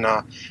far, and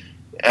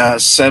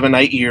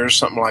 7-8 years,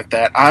 something like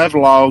that, I've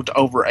logged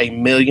over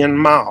 1 million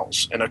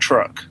miles in a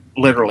truck.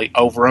 Literally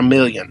over 1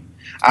 million.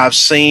 I've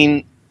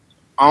seen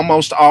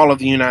almost all of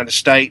the United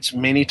States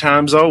many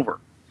times over.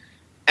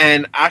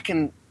 And I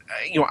can,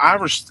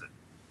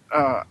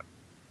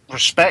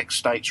 respect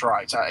states'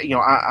 rights.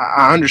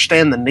 I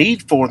understand the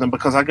need for them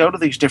because I go to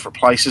these different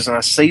places and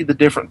I see the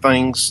different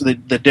things, the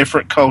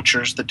different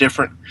cultures, the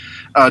different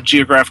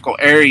geographical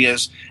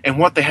areas, and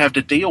what they have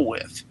to deal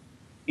with.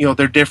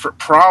 They're different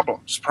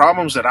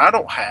problems that I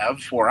don't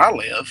have where I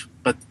live,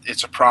 but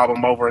it's a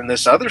problem over in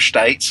this other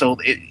state, so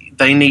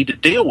they need to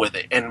deal with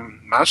it. And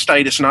my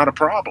state is not a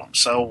problem.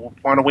 So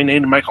why do we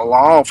need to make a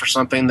law for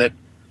something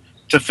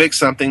to fix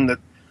something that,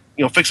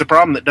 fix a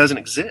problem that doesn't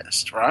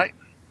exist, right?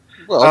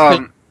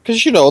 Well,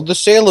 because the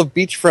sale of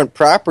beachfront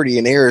property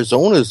in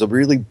Arizona is a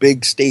really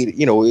big state.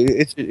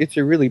 It's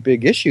a really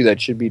big issue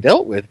that should be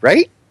dealt with,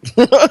 right?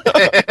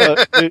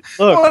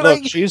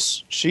 Look,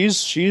 she's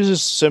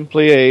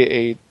simply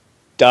a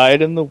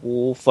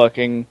dyed-in-the-wool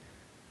fucking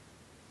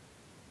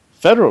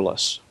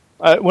federalist.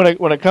 When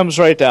it comes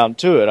right down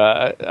to it,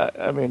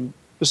 I mean,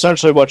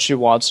 essentially what she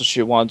wants is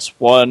she wants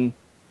one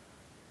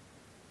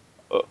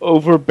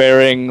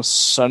overbearing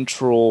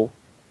central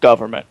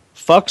government.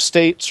 Fuck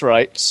states'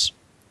 rights.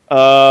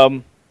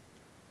 Fuck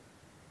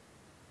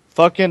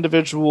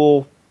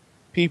individual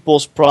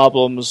people's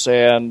problems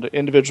and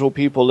individual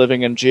people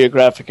living in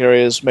geographic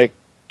areas make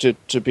to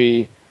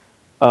be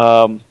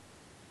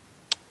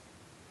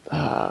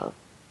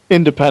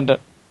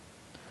independent.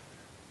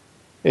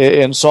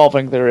 in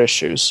solving their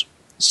issues.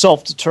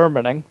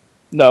 Self-determining.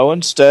 No,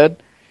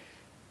 instead,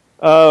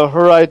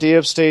 her idea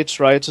of states'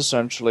 rights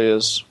essentially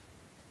is,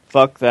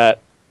 fuck that,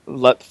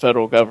 let the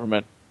federal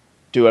government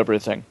do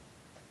everything.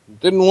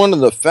 Didn't one of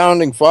the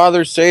founding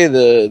fathers say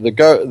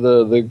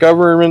the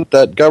government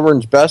that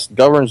governs best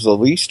governs the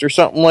least, or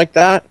something like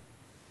that?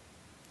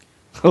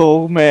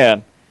 Oh,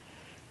 man.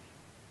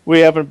 We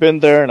haven't been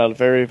there in a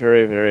very,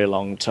 very, very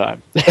long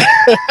time.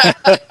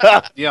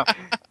 Yeah.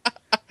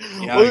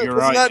 Yeah, Wasn't you're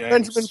right, that James.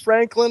 Benjamin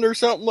Franklin or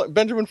something?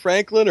 Benjamin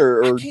Franklin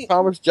or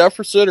Thomas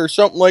Jefferson or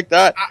something like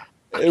that? I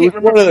It can't was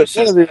remember who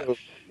says that.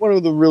 one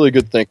of the really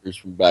good thinkers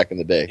from back in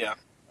the day. Yeah.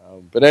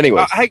 But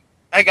anyway,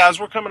 Hey guys,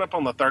 we're coming up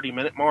on the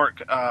 30-minute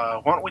mark.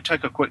 Why don't we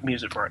take a quick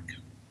music break?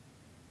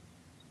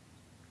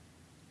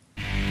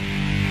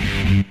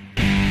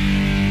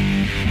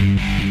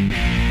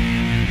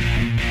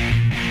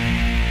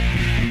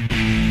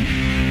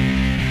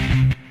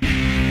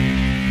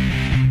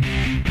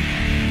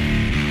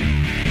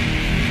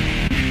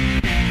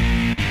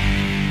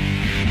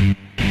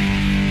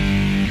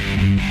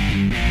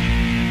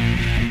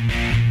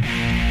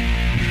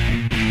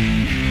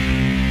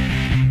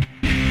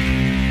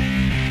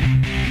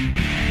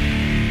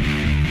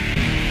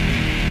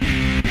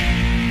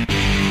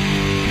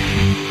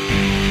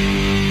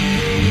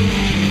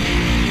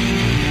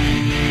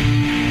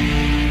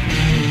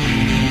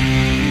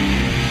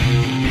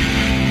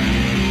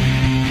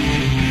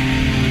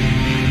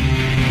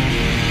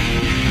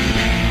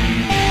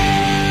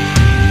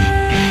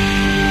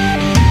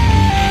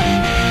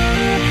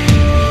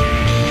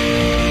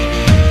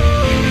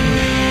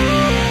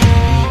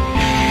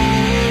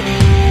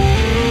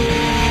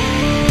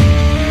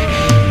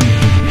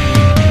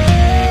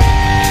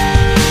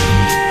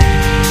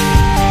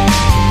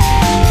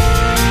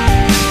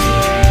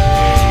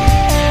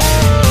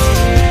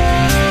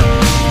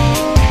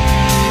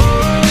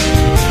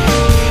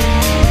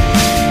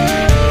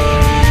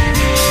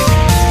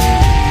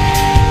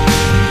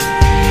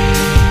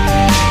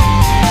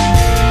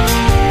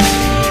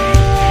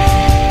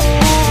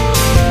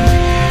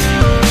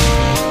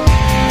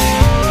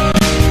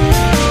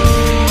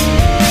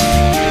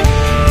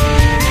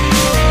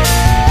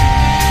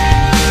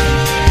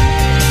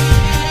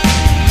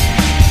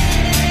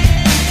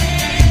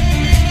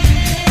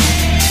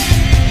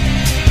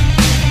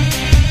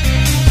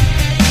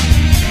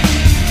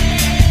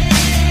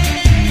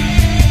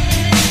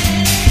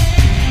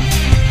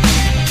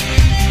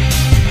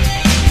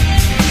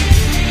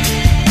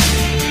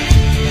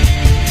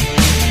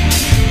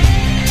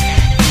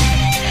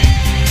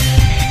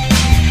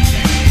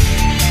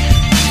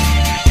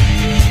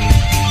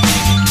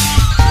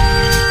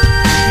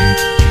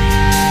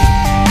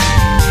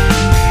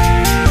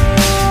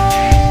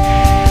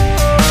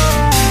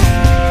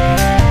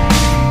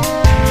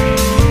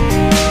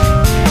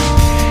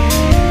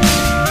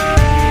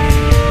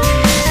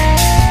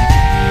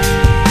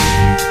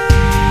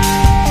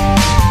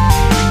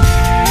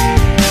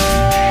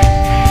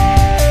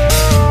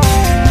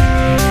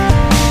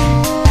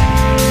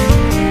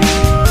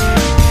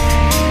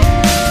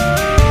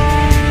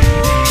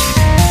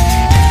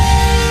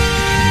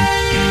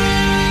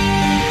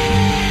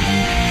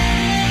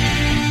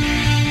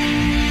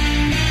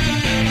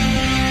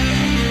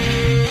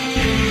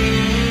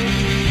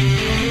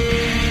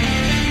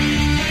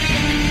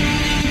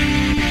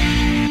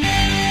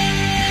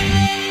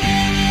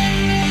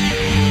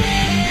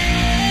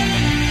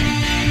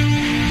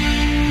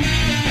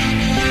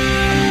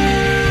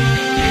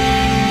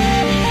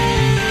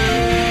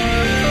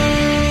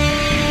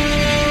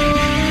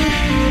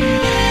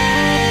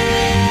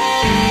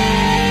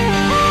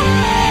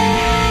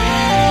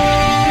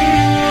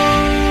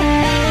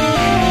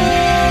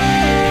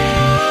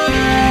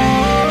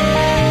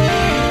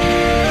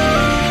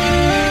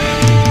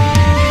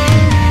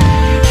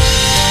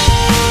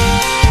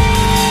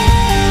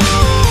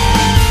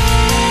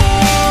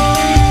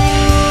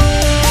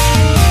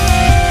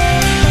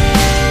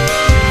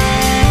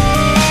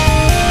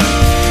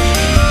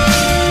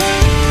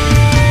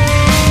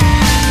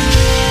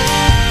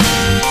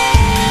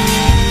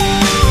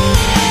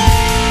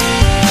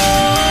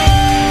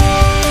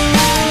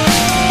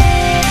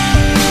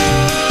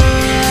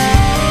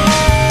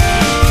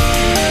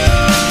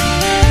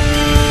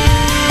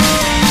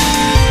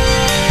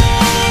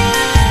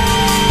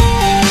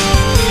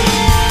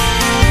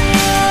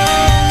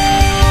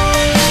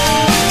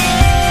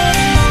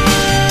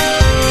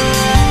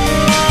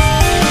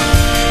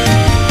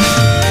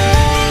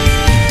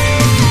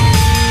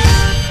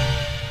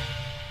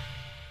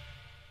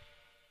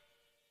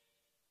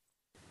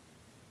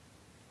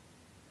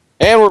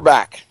 and we're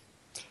back.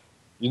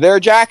 You there,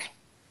 Jack?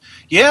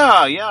 Yeah,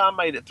 I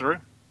made it through.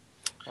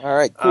 All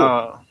right,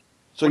 cool.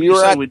 So what you do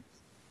were say at we-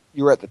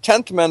 you were at the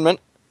 10th Amendment,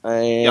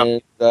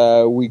 and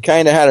we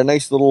kind of had a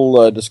nice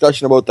little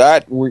discussion about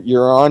that.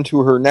 You're on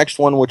to her next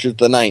one, which is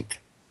the 9th.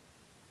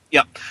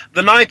 Yep.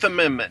 The Ninth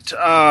Amendment.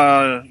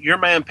 Your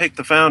man picked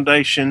the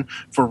foundation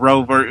for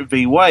Roe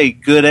v.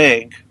 Wade. Good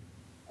egg.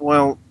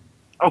 Well,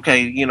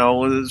 okay,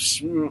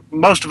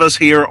 most of us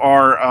here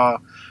are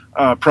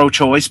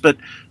pro-choice, but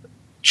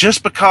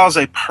just because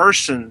a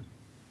person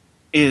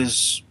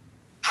is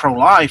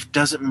pro-life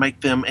doesn't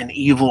make them an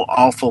evil,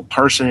 awful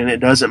person, and it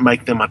doesn't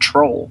make them a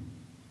troll.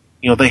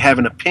 They have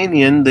an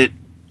opinion that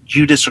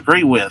you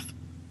disagree with.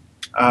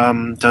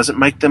 Doesn't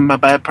make them a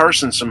bad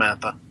person,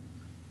 Samantha.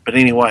 But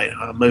anyway,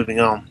 moving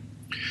on.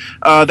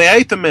 The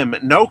Eighth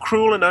Amendment: no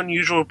cruel and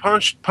unusual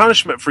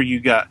punishment for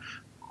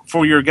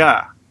your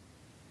guy.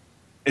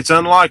 It's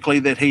unlikely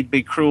that he'd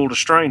be cruel to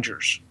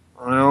strangers.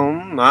 Well,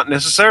 not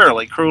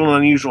necessarily. Cruel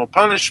and unusual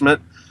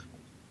punishment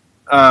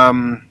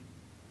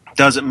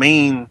doesn't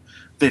mean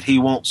that he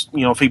won't,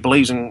 if he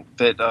believes in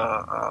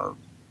that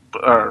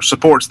or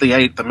supports the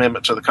Eighth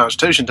Amendment to the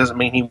Constitution, doesn't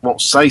mean he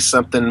won't say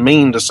something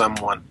mean to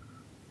someone.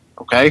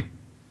 Okay?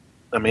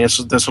 I mean,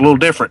 that's a little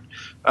different.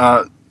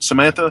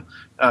 Samantha,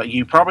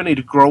 you probably need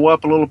to grow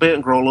up a little bit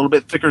and grow a little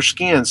bit thicker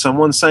skin.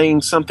 Someone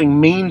saying something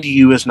mean to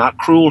you is not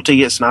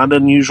cruelty. It's not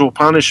unusual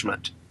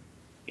punishment.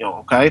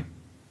 Okay?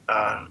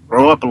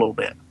 Grow up a little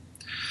bit.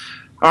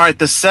 All right,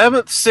 the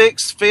 7th,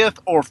 6th, 5th,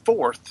 or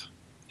 4th.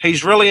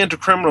 He's really into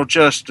criminal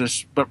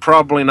justice, but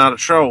probably not a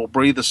troll.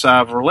 Breathe a sigh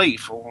of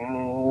relief.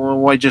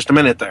 Wait just a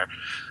minute there.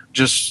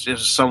 Just if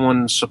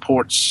someone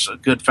supports a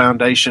good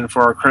foundation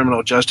for our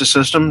criminal justice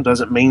system,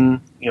 doesn't mean,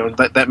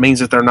 that means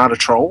that they're not a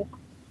troll?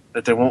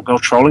 That they won't go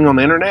trolling on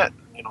the internet?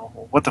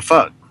 What the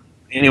fuck?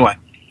 Anyway,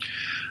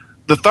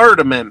 the Third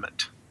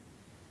Amendment.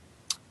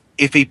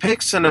 If he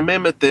picks an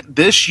amendment that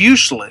this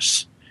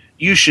useless,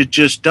 you should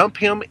just dump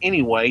him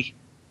anyway,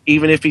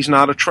 even if he's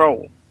not a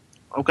troll.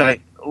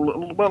 Okay,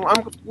 well,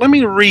 let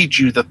me read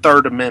you the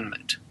Third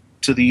Amendment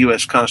to the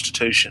U.S.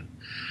 Constitution.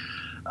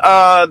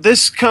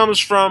 This comes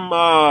from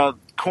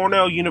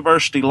Cornell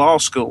University Law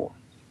School.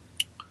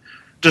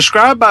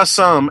 Described by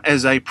some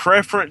as a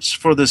preference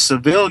for the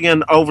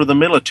civilian over the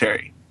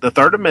military, the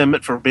Third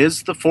Amendment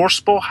forbids the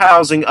forcible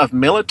housing of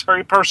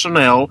military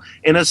personnel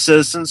in a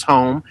citizen's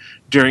home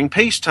during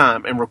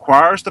peacetime and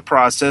requires the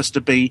process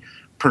to be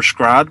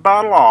prescribed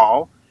by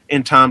law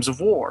in times of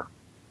war.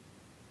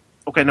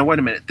 Okay, now wait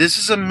a minute. This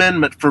is an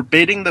amendment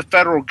forbidding the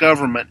federal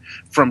government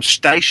from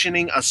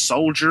stationing a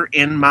soldier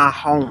in my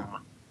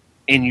home,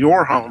 in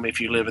your home if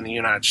you live in the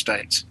United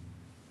States.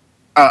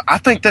 I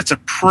think that's a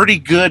pretty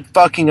good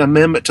fucking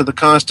amendment to the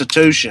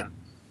Constitution.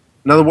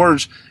 In other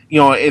words,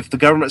 if the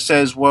government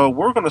says, well,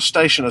 we're going to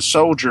station a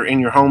soldier in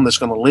your home that's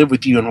going to live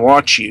with you and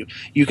watch you,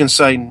 you can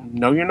say,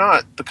 no, you're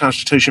not. The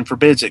Constitution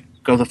forbids it.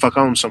 Go the fuck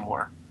on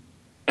somewhere.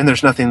 And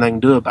there's nothing they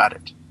can do about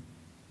it.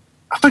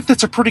 I think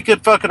that's a pretty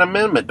good fucking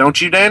amendment, don't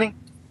you, Danny?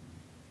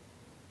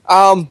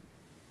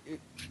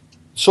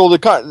 So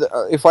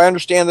if I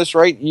understand this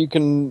right, you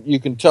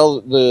can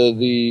tell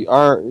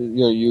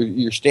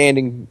your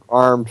standing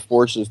armed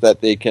forces that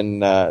they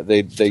can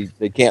they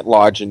can't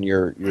lodge in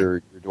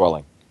your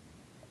dwelling.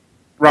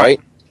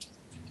 Right?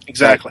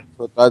 Exactly.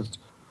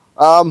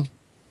 I'd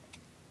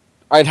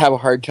have a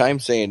hard time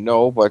saying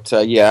no, but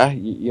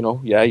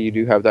you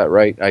do have that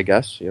right, I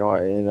guess.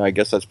 And I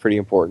guess that's pretty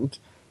important.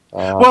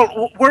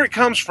 Well, where it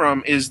comes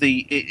from is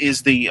the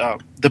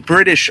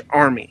British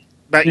Army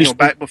back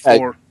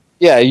before.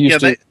 They used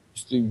to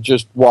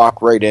just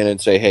walk right in and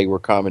say, "Hey, we're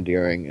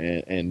commandeering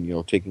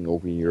and taking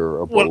over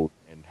your abode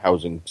and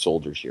housing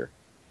soldiers here."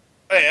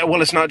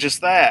 Well, it's not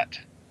just that.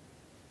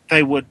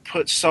 They would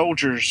put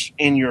soldiers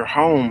in your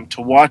home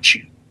to watch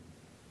you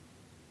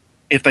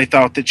if they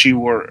thought that you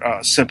were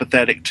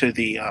sympathetic to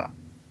the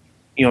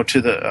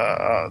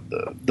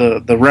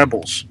the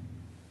rebels,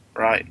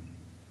 right?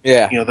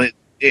 Yeah.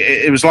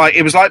 It was like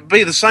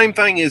be the same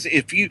thing as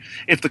if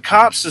the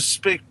cops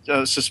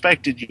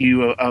suspected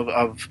you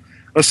of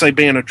let's say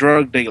being a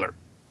drug dealer.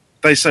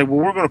 They say,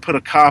 well, we're going to put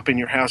a cop in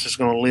your house that's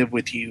going to live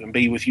with you and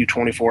be with you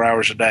 24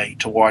 hours a day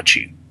to watch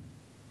you.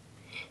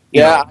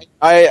 You know?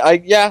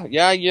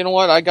 You know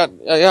what?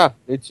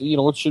 It's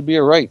it should be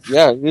a right.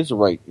 Yeah, it is a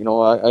right.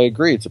 I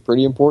agree. It's a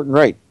pretty important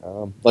right.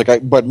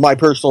 But my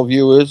personal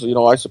view is,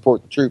 I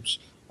support the troops.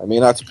 I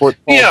mean, I support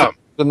the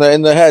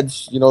in the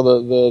heads,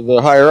 the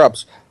higher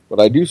ups. But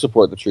I do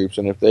support the troops,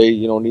 and if they,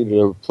 needed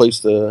a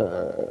place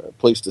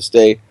to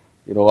stay,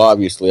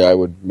 obviously I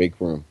would make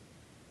room.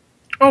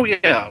 Oh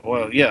yeah,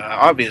 well yeah,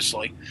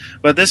 obviously,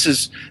 but this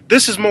is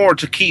more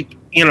to keep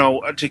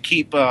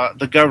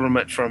the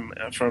government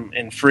from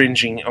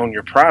infringing on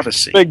your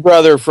privacy. Big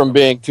Brother from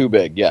being too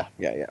big. Yeah.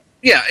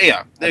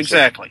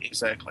 Exactly.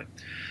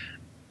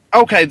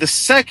 Okay, the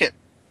Second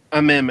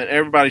Amendment.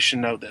 Everybody should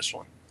know this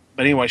one.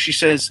 But anyway, she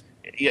says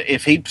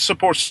if he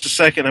supports the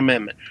Second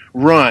Amendment,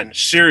 run.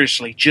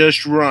 Seriously,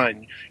 just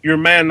run. Your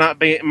man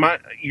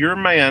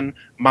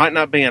might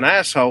not be an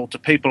asshole to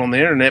people on the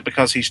internet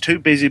because he's too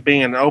busy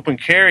being an open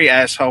carry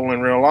asshole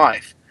in real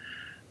life.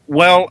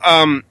 Well,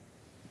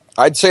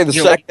 I'd say the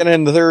Second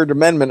and the Third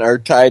Amendment are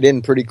tied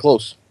in pretty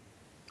close.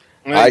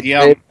 I'd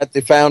say that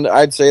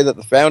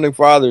the founding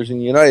fathers in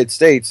the United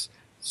States,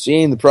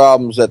 seeing the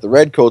problems that the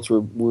redcoats were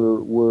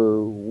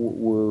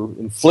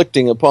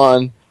inflicting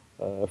upon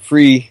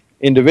free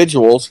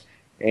individuals,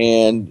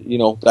 and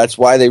that's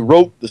why they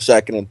wrote the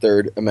Second and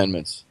Third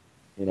Amendments.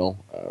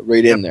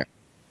 Right in there.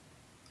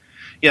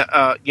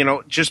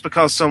 Just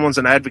because someone's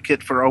an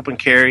advocate for open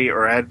carry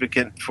or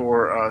advocate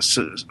for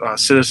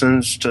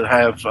citizens to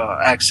have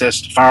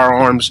access to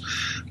firearms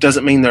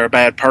doesn't mean they're a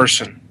bad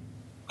person.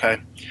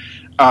 Okay.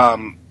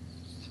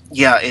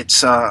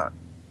 It's I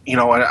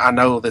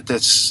know that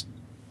this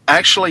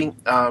actually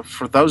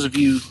for those of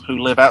you who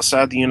live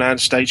outside the United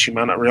States, you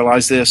might not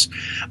realize this,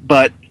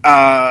 but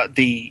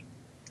the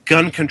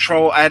gun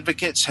control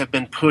advocates have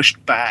been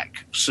pushed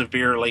back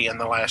severely in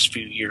the last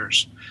few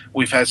years.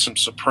 We've had some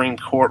Supreme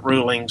Court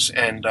rulings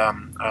and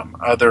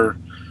other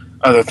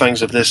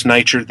things of this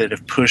nature that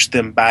have pushed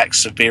them back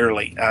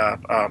severely.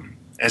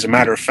 As a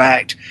matter of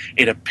fact,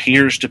 it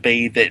appears to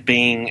be that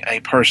being a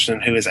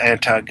person who is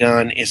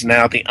anti-gun is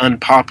now the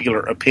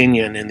unpopular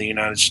opinion in the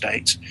United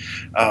States.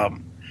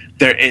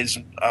 There is,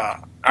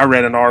 I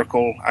read an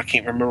article, I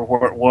can't remember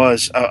where it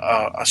was,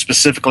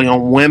 specifically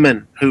on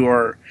women who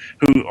are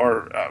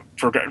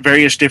for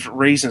various different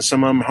reasons.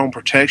 Some of them home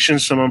protection,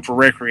 some of them for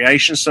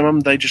recreation, some of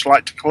them they just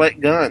like to collect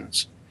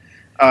guns.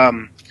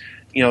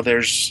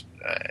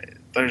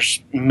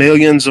 There's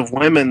millions of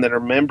women that are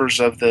members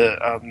of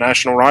the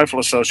National Rifle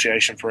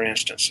Association, for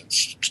instance, and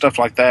stuff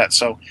like that.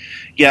 So,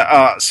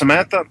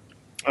 Samantha,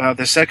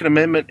 the Second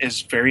Amendment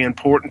is very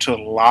important to a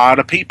lot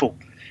of people.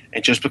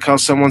 And just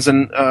because someone's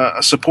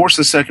supports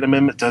the Second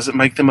Amendment doesn't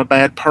make them a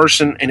bad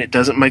person, and it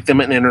doesn't make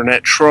them an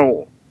internet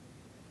troll.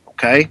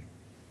 Okay,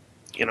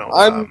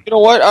 I'm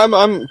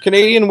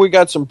Canadian. We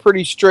got some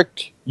pretty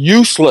strict,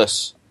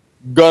 useless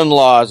gun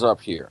laws up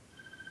here.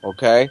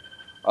 Okay,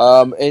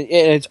 and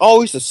it's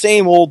always the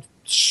same old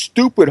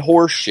stupid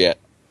horse shit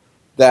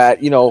that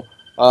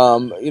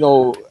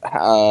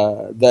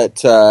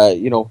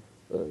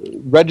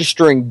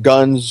registering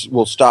guns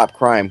will stop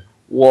crime.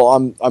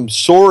 Well, I'm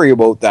sorry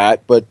about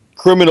that, but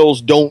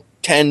criminals don't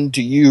tend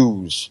to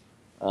use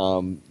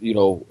guns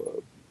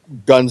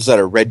that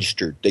are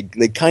registered.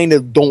 They kind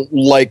of don't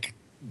like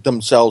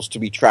themselves to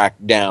be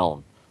tracked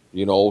down.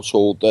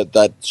 So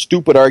that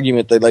stupid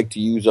argument they like to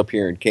use up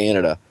here in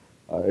Canada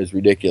is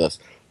ridiculous.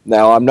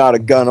 Now, I'm not a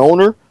gun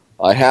owner.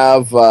 I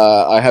have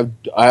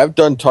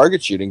done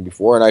target shooting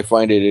before, and I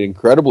find it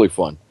incredibly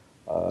fun.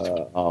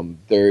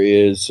 There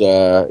is,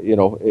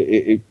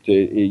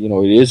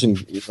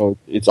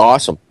 it's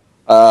awesome.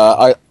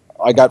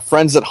 I got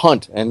friends that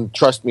hunt, and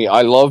trust me,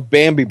 I love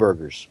Bambi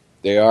burgers.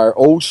 They are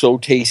oh so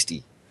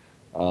tasty,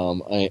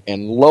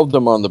 and love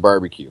them on the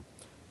barbecue.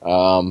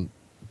 But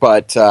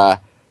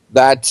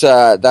that's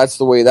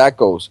the way that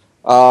goes.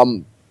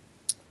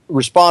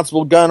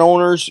 Responsible gun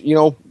owners,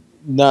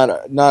 not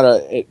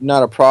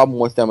a problem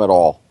with them at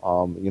all.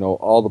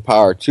 All the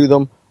power to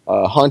them.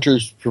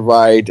 Hunters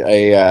provide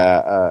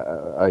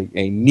a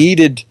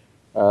needed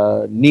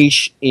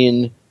niche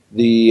in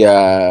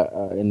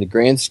the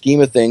grand scheme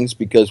of things,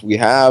 because we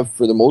have,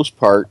 for the most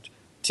part,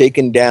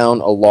 taken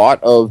down a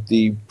lot of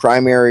the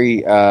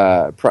primary,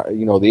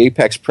 the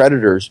apex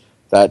predators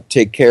that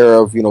take care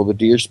of the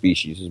deer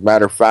species. As a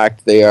matter of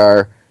fact, they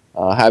are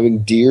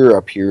having deer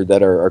up here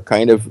that are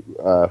kind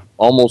of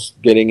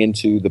almost getting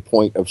into the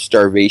point of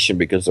starvation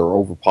because they're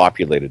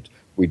overpopulated.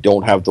 We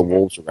don't have the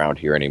wolves around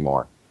here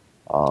anymore.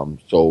 I'm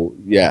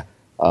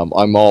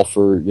all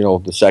for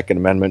the Second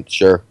Amendment.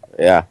 Sure,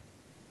 yeah.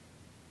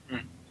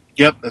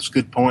 Yep, that's a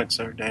good point,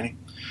 sir, Danny.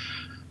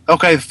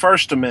 Okay, the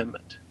First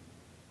Amendment.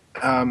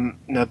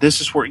 Now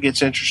this is where it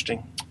gets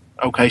interesting.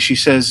 Okay, she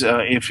says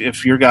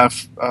if your guy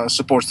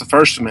supports the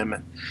First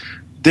Amendment,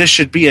 this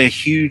should be a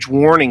huge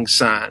warning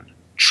sign.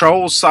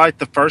 Trolls cite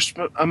the First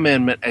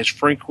Amendment as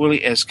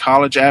frequently as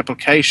college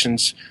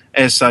applications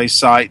as they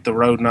cite the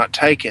road not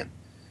taken.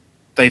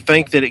 They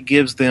think that it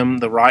gives them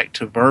the right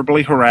to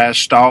verbally harass,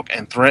 stalk,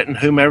 and threaten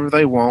whomever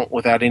they want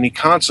without any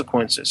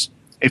consequences.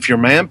 If your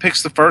man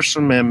picks the First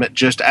Amendment,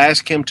 just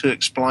ask him to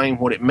explain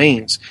what it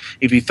means.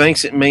 If he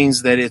thinks it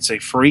means that it's a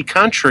free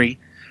country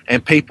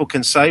and people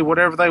can say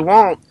whatever they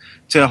want,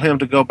 tell him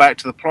to go back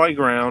to the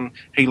playground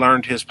he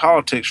learned his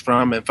politics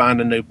from and find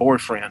a new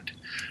boyfriend.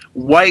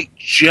 Wait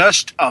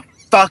just a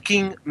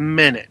fucking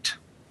minute.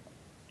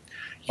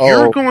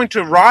 You're going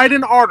to write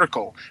an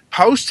article,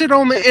 post it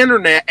on the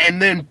internet,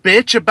 and then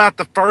bitch about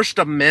the First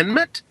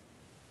Amendment?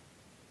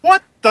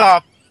 What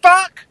the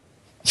fuck?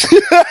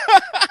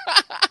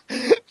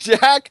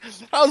 Jack,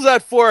 how's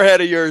that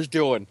forehead of yours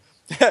doing?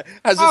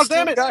 Has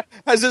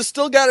it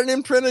still got an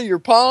imprint of your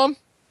palm?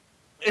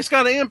 It's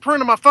got an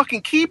imprint of my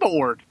fucking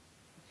keyboard.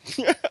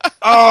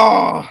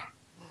 Not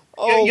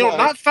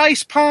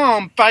face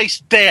palm,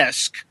 face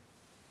desk.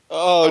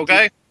 Oh,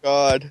 okay.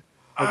 God.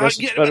 I guess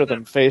it's better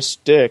than face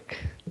dick.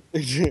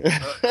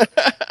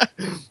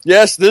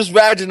 Yes, this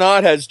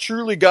Vaginaut has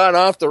truly gone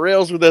off the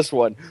rails with this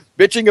one.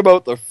 Bitching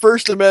about the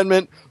First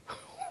Amendment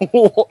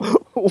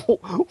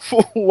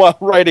while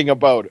writing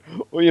about it,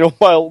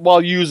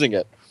 while using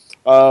it.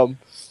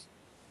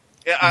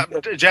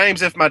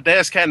 James, if my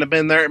desk hadn't have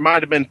been there, it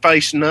might have been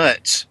face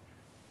nuts.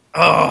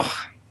 Oh.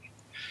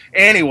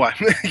 Anyway,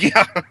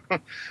 yeah.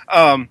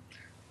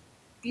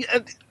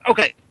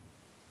 Okay.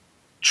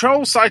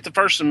 Trolls cite the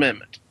First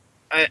Amendment.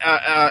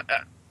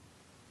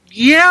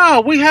 yeah,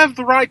 we have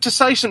the right to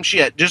say some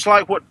shit, just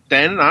like what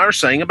Dan and I are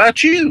saying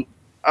about you.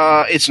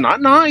 It's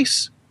not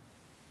nice,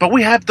 but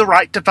we have the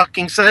right to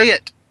fucking say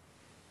it.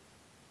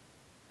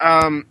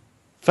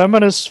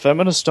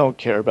 Feminists don't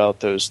care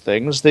about those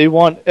things. They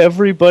want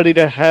everybody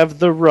to have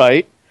the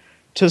right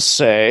to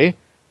say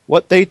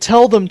what they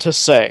tell them to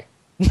say.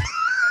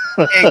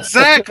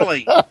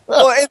 Exactly.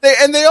 Well,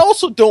 and they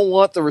also don't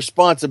want the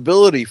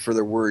responsibility for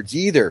their words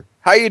either.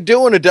 How you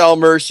doing, Adele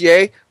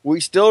Mercier? We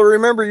still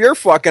remember your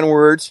fucking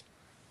words.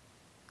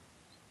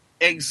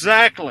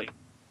 Exactly.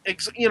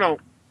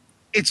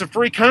 It's a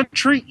free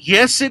country.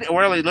 Yes,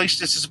 well, at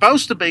least it's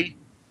supposed to be.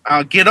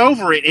 Get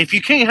over it. If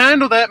you can't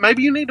handle that,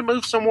 maybe you need to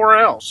move somewhere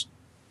else.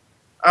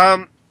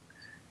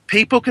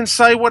 People can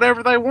say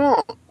whatever they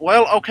want.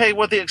 Well, okay,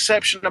 with the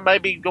exception of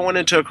maybe going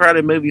into a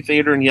crowded movie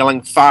theater and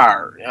yelling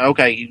fire.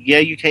 Okay, yeah,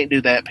 you can't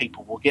do that.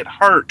 People will get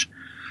hurt.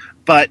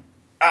 But,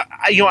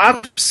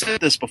 I've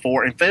said this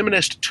before, and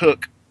feminists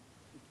took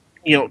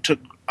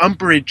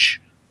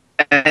umbrage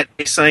at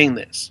me saying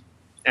this.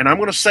 And I'm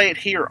going to say it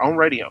here on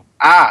radio.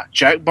 I,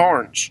 Jack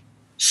Barnes,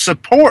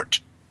 support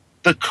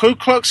the Ku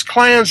Klux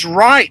Klan's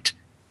right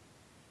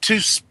to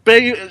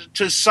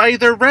say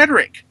their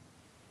rhetoric.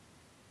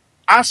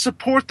 I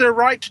support their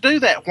right to do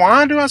that.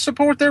 Why do I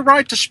support their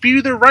right to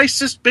spew their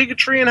racist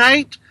bigotry and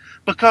hate?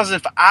 Because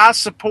if I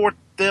support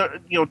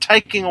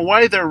taking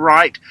away their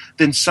right,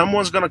 then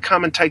someone's going to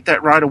come and take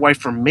that right away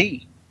from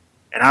me.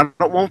 And I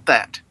don't want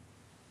that.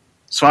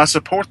 So I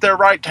support their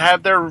right to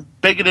have their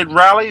bigoted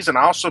rallies, and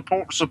I'll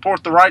support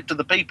the right to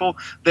the people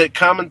that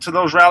come into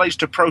those rallies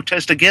to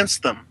protest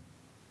against them.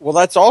 Well,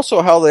 that's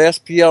also how the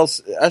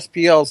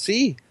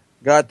SPLC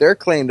got their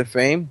claim to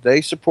fame.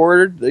 They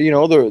supported,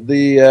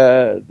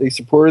 they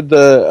supported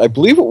I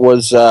believe it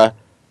was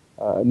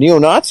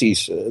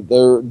neo-Nazis,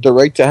 the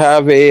right to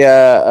have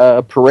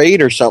a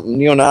parade or something.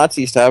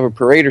 Neo-Nazis to have a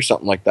parade or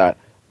something like that.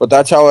 But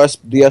that's how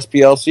the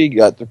SPLC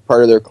got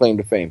part of their claim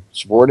to fame,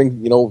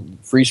 supporting,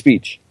 free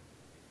speech.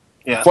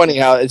 Yeah.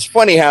 It's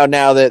funny how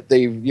now that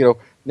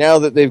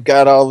they've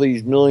got all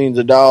these millions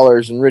of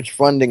dollars in rich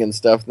funding and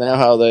stuff, now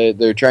how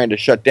they're trying to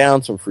shut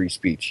down some free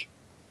speech.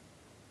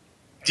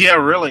 Yeah,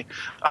 really.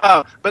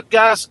 But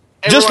guys,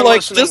 just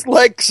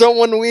like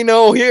someone we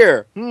know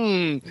here.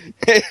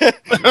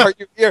 Are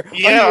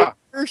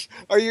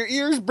your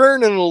ears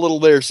burning a little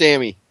there,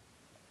 Sammy?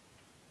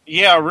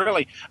 Yeah,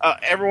 really.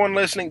 Everyone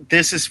listening,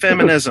 this is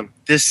feminism.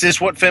 This is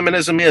what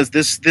feminism is.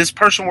 This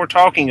person we're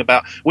talking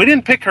about, we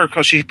didn't pick her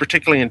because she's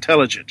particularly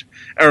intelligent,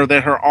 or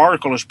that her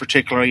article is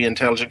particularly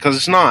intelligent, because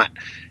it's not.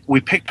 We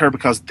picked her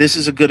because this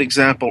is a good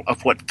example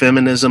of what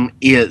feminism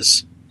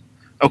is.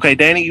 Okay,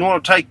 Danny, you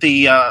want to take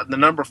the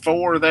number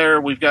 4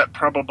 there? We've got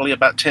probably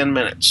about 10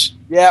 minutes.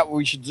 Yeah,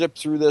 we should zip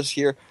through this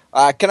here.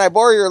 Can I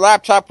borrow your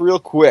laptop real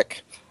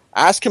quick?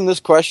 Ask him this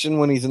question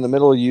when he's in the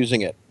middle of using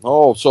it.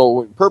 Oh,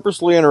 so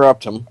purposely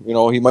interrupt him.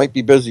 He might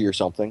be busy or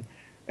something.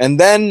 And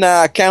then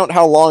count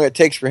how long it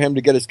takes for him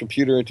to get his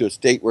computer into a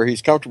state where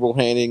he's comfortable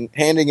handing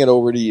it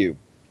over to you.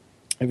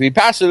 If he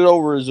passes it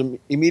over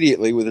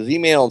immediately with his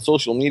email and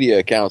social media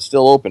accounts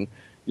still open,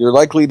 you're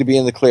likely to be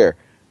in the clear.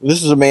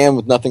 This is a man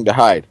with nothing to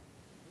hide.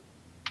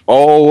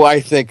 Oh,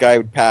 I think I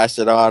would pass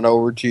it on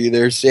over to you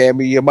there,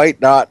 Sammy. You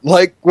might not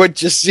like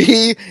what you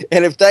see,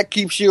 and if that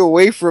keeps you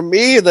away from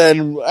me,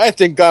 then I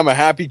think I'm a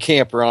happy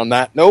camper on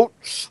that note.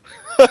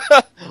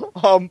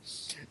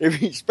 If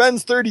he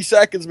spends 30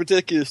 seconds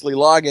meticulously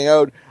logging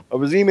out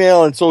of his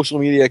email and social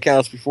media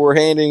accounts before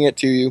handing it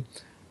to you,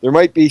 there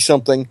might be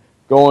something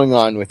going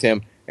on with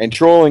him, and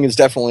trolling is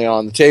definitely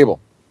on the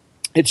table.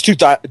 It's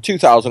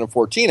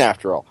 2014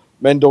 after all.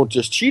 Men don't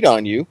just cheat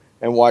on you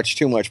and watch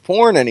too much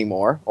porn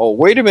anymore. Oh,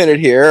 wait a minute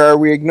here. Are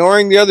we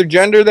ignoring the other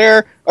gender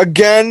there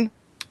again?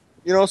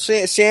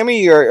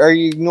 Sammy, are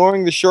you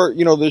ignoring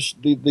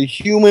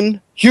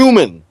the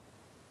human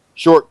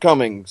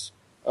shortcomings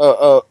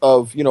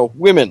of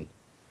women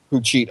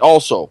who cheat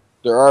also?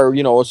 There are, a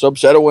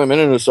subset of women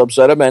and a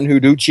subset of men who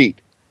do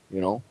cheat,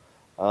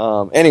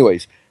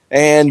 anyways.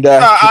 And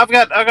I've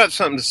got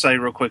something to say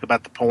real quick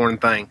about the porn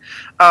thing.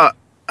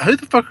 Who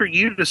the fuck are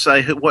you to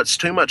say what's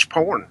too much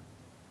porn?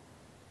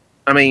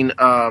 I mean,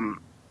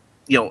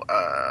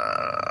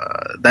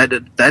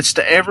 that's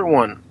to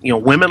everyone.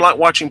 Women like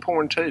watching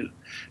porn too.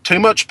 Too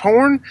much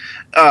porn,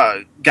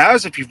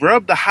 guys. If you've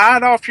rubbed the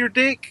hide off your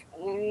dick,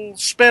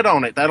 spit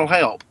on it. That'll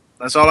help.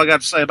 That's all I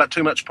got to say about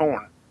too much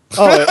porn.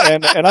 Oh,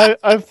 and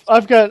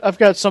I've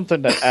got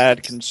something to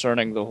add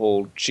concerning the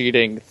whole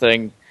cheating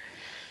thing.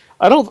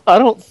 I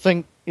don't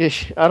think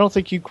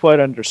you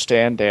quite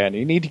understand, Dan.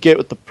 You need to get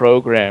with the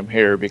program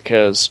here,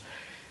 because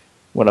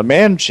when a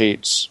man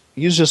cheats,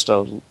 he's just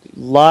a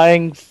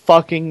lying,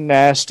 fucking,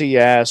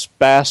 nasty-ass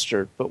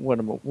bastard. But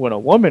when a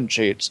woman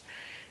cheats,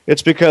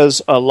 it's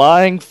because a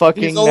lying,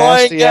 fucking,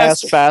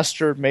 nasty-ass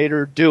bastard made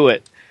her do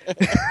it.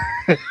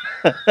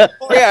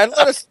 Oh yeah, and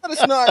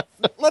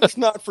let us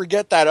not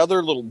forget that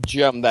other little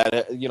gem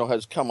that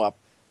has come up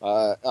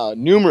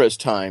numerous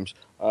times.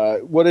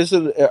 What is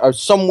it?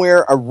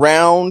 Somewhere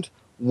around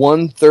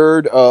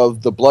 1/3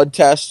 of the blood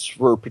tests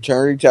for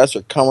paternity tests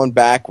are coming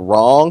back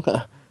wrong.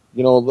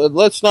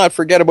 Let's not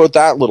forget about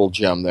that little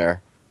gem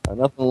there.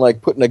 Nothing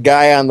like putting a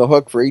guy on the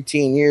hook for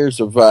 18 years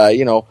of,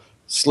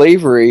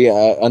 slavery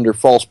under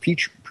false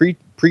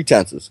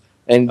pretenses.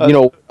 And,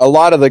 a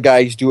lot of the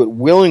guys do it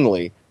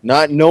willingly,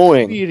 not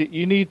knowing.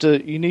 You need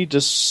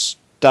to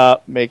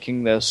stop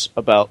making this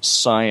about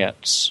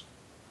science.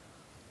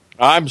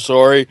 I'm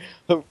sorry.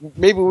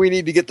 Maybe we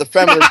need to get the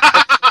feminist.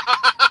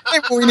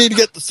 Maybe we need to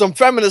get some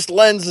feminist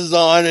lenses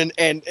on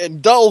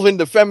and delve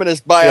into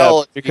feminist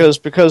biology. Yeah,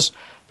 because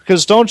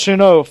don't you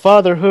know,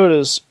 fatherhood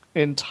is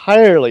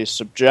entirely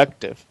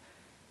subjective,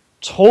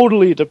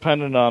 totally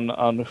dependent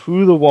on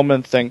who the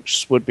woman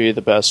thinks would be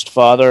the best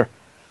father.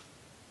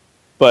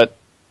 But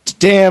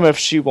damn if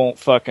she won't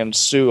fucking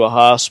sue a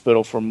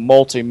hospital for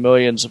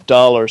multi-millions of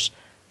dollars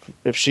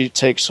if she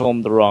takes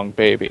home the wrong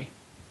baby.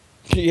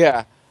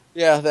 Yeah,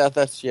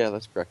 that's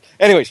correct.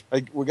 Anyways,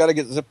 we got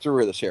to zip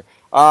through this here.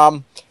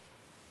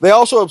 They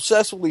also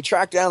obsessively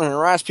track down and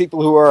harass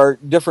people who are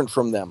different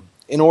from them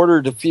in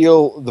order to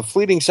feel the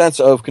fleeting sense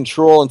of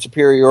control and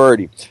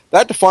superiority.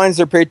 That defines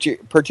their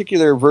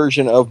particular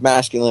version of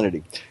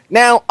masculinity.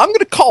 Now, I'm going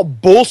to call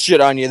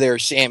bullshit on you there,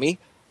 Sammy,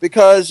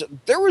 because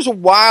there was a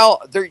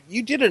while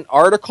you did an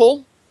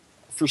article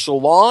for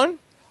Salon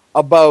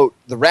about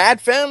the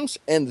Rad Femmes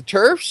and the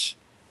TERFs,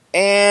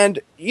 and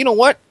you know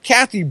what?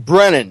 Kathy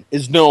Brennan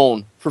is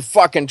known for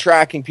fucking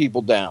tracking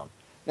people down.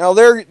 Now,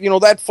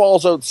 that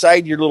falls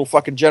outside your little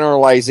fucking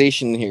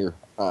generalization here,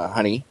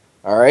 honey.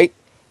 All right?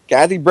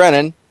 Kathy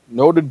Brennan,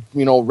 noted,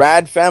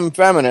 rad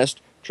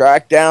feminist,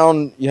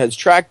 has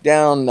tracked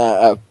down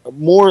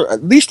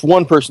at least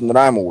one person that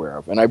I'm aware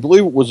of, and I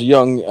believe it was a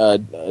young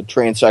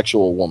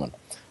transsexual woman.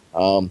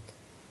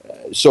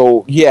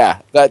 So, yeah,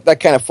 that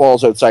kind of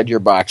falls outside your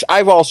box.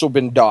 I've also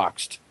been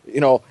doxxed,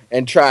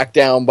 and tracked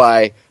down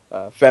by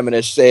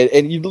feminists.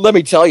 And let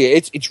me tell you,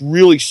 it's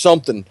really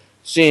something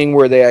seeing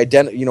where they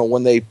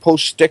when they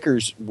post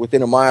stickers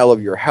within a mile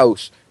of your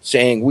house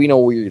saying, "We know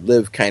where you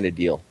live," kind of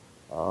deal.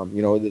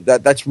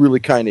 That's really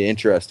kind of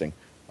interesting.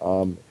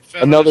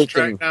 Another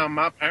thing, down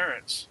my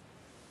parents.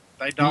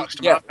 They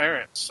doxed my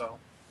parents, so.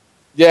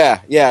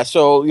 Yeah.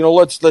 So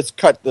let's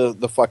cut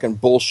the fucking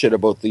bullshit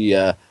about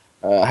the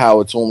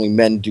how it's only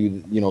men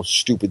do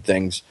stupid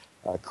things,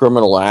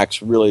 criminal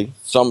acts, really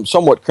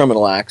somewhat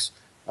criminal acts.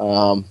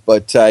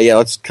 But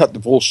let's cut the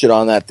bullshit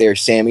on that there,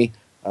 Sammy.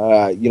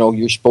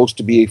 You're supposed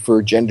to be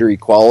for gender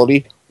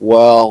equality.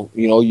 Well,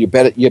 you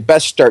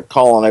best start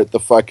calling out the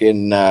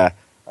fucking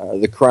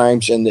the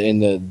crimes and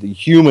the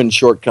human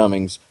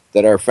shortcomings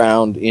that are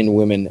found in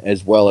women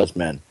as well as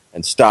men,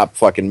 and stop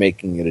fucking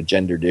making it a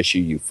gendered issue,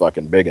 you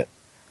fucking bigot.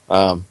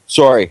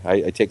 Sorry,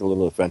 I take a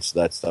little offense to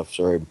that stuff.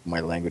 Sorry,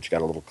 my language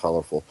got a little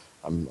colorful.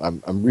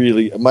 I'm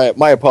really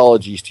my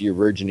apologies to your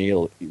virgin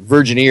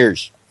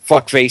ears,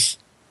 fuckface.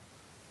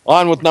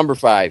 On with number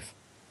 5.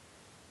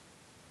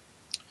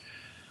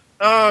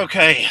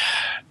 Okay.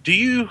 Do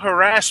you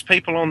harass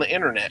people on the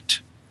internet?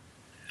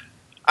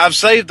 I've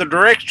saved the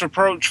direct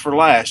approach for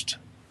last.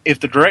 If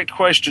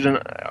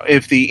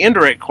the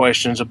indirect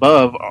questions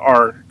above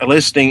are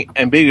eliciting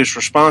ambiguous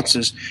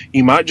responses,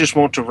 you might just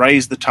want to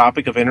raise the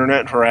topic of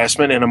internet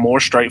harassment in a more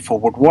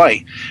straightforward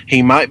way.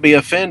 He might be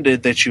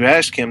offended that you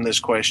ask him this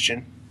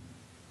question,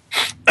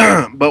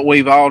 but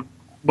we've all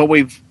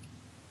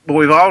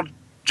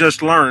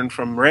just learned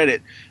from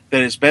Reddit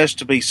that it's best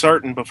to be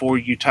certain before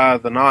you tie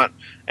the knot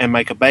and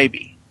make a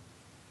baby.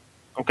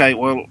 Okay,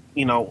 well,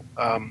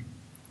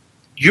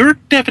 your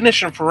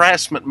definition of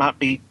harassment might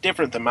be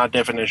different than my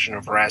definition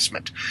of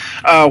harassment.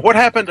 What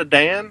happened to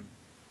Dan?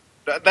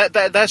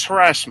 That's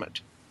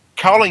harassment.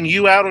 Calling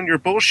you out on your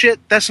bullshit,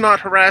 that's not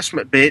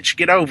harassment, bitch.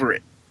 Get over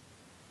it.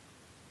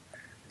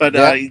 But,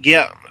 happened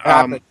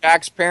to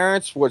Jack's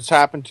parents, what's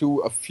happened to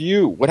a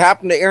few. What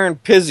happened to Aaron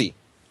Pizzi?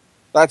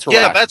 That's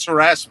harassment. Yeah, that's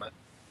harassment.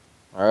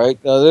 All right.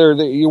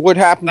 What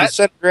happened to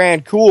Senator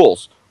Ann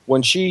Cools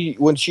when she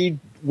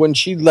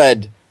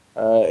led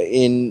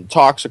in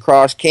talks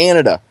across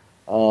Canada?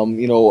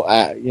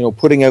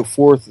 Putting out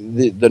forth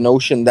the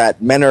notion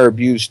that men are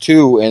abused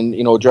too, and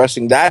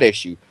addressing that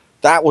issue.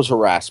 That was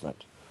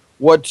harassment.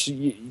 What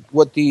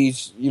the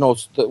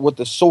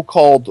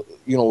so-called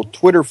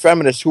Twitter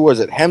feminists, who was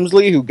it,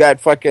 Hemsley, who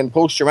got fucking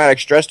post-traumatic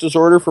stress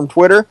disorder from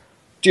Twitter?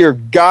 Dear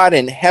God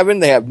in heaven,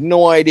 they have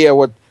no idea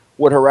what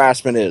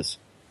harassment is.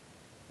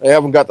 They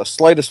haven't got the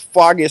slightest,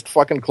 foggiest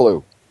fucking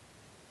clue.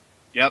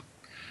 Yep.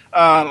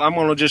 I'm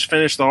going to just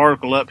finish the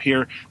article up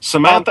here.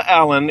 Smantha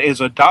Allen is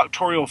a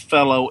doctoral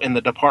fellow in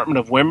the Department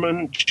of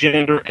Women,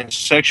 Gender, and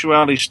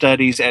Sexuality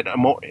Studies at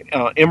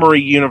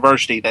Emory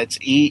University. That's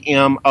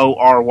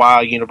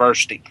EMORY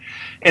University.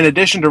 In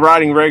addition to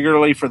writing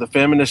regularly for the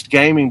feminist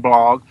gaming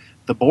blog,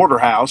 The Border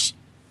House,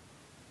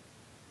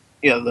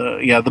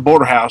 The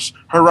Border House,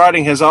 her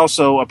writing has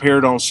also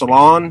appeared on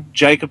Salon,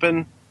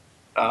 Jacobin,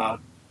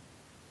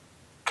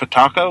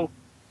 Kotako,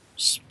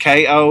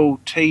 Kotaku,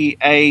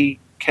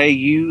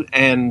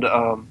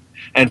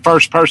 and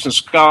First Person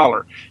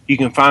Scholar. You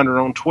can find her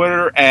on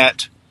Twitter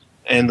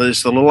and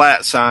there's the little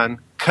 @ sign,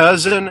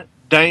 Cousin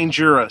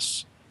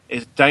Dangerous.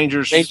 It's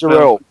dangerous.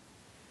 Dangerous.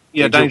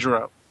 Yeah,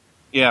 Dangerous.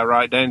 Yeah,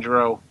 right,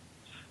 Dangerous.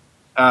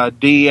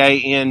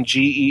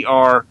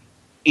 Dangereux.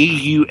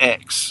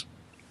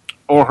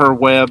 Or her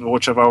web,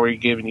 which I've already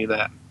given you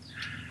that.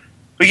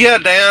 But yeah,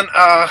 Dan.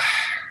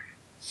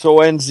 So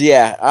ends,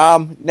 yeah.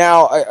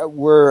 Now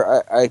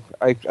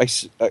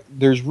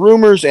there's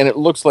rumors, and it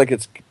looks like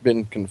it's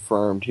been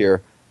confirmed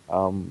here.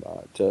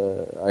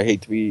 I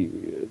hate to be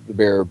the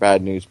bearer of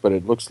bad news, but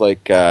it looks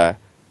like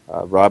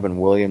Robin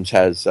Williams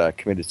has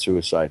committed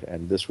suicide,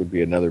 and this would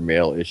be another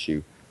male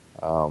issue.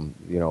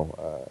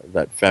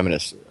 That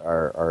feminists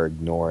are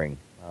ignoring.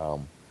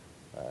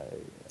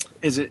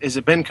 Is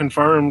it been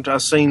confirmed?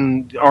 I've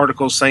seen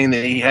articles saying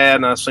that he had,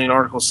 and I've seen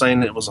articles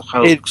saying it was a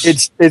hoax.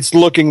 It's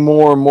looking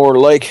more and more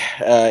like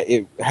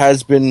it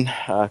has been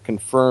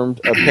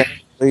confirmed.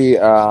 Apparently,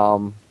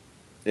 I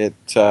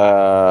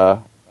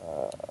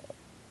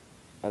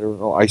don't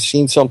know. I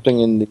seen something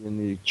in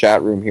the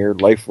chat room here,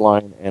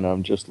 Lifeline, and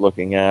I'm just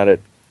looking at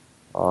it.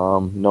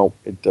 Nope,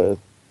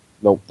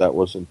 that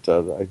wasn't.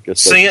 I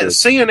guess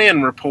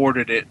CNN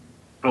reported it,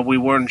 but we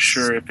weren't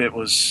sure if it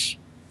was,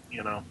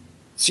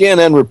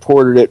 CNN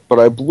reported it, but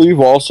I believe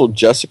also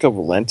Jessica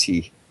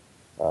Valenti.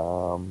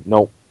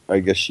 Nope, I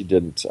guess she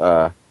didn't.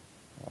 There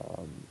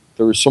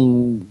was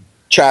some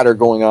chatter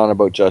going on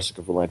about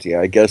Jessica Valenti.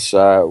 I guess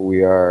I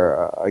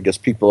guess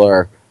people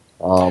are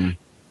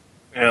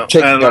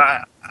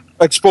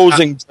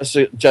exposing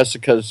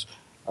Jessica's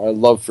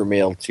love for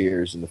male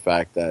tears and the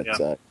fact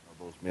that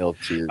those male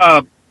tears.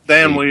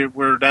 Dan,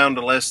 we're down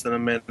to less than a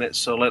minute,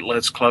 so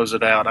let's close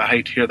it out. I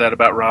hate to hear that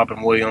about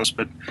Robin Williams,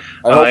 but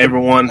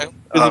everyone.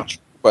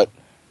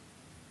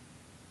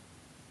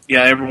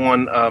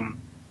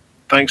 Everyone,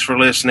 thanks for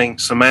listening.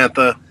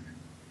 Samantha,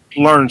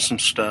 learn some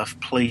stuff,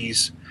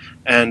 please.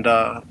 And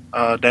Dan,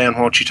 why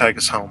don't you take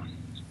us home?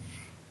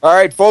 All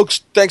right,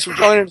 folks, thanks for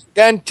joining us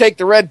again. Take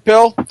the red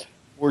pill.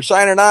 We're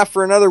signing off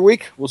for another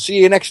week. We'll see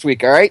you next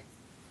week, all right?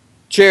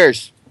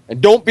 Cheers.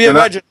 And don't be a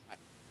vaginaut.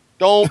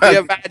 Don't be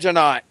a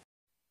vaginaut.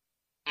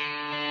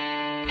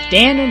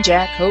 Dan and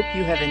Jack hope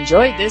you have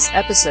enjoyed this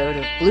episode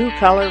of Blue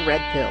Collar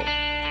Red Pill.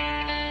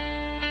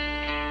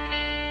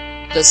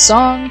 The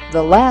song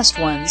The Last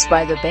Ones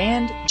by the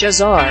band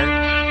Jazar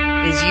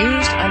is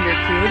used under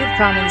Creative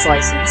Commons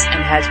license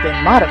and has been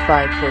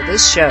modified for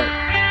this show.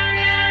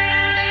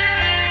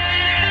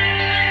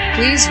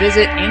 Please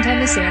visit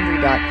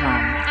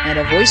antimisandry.com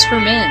and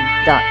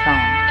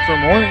avoiceformen.com for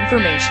more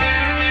information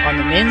on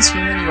the men's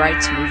human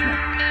rights movement.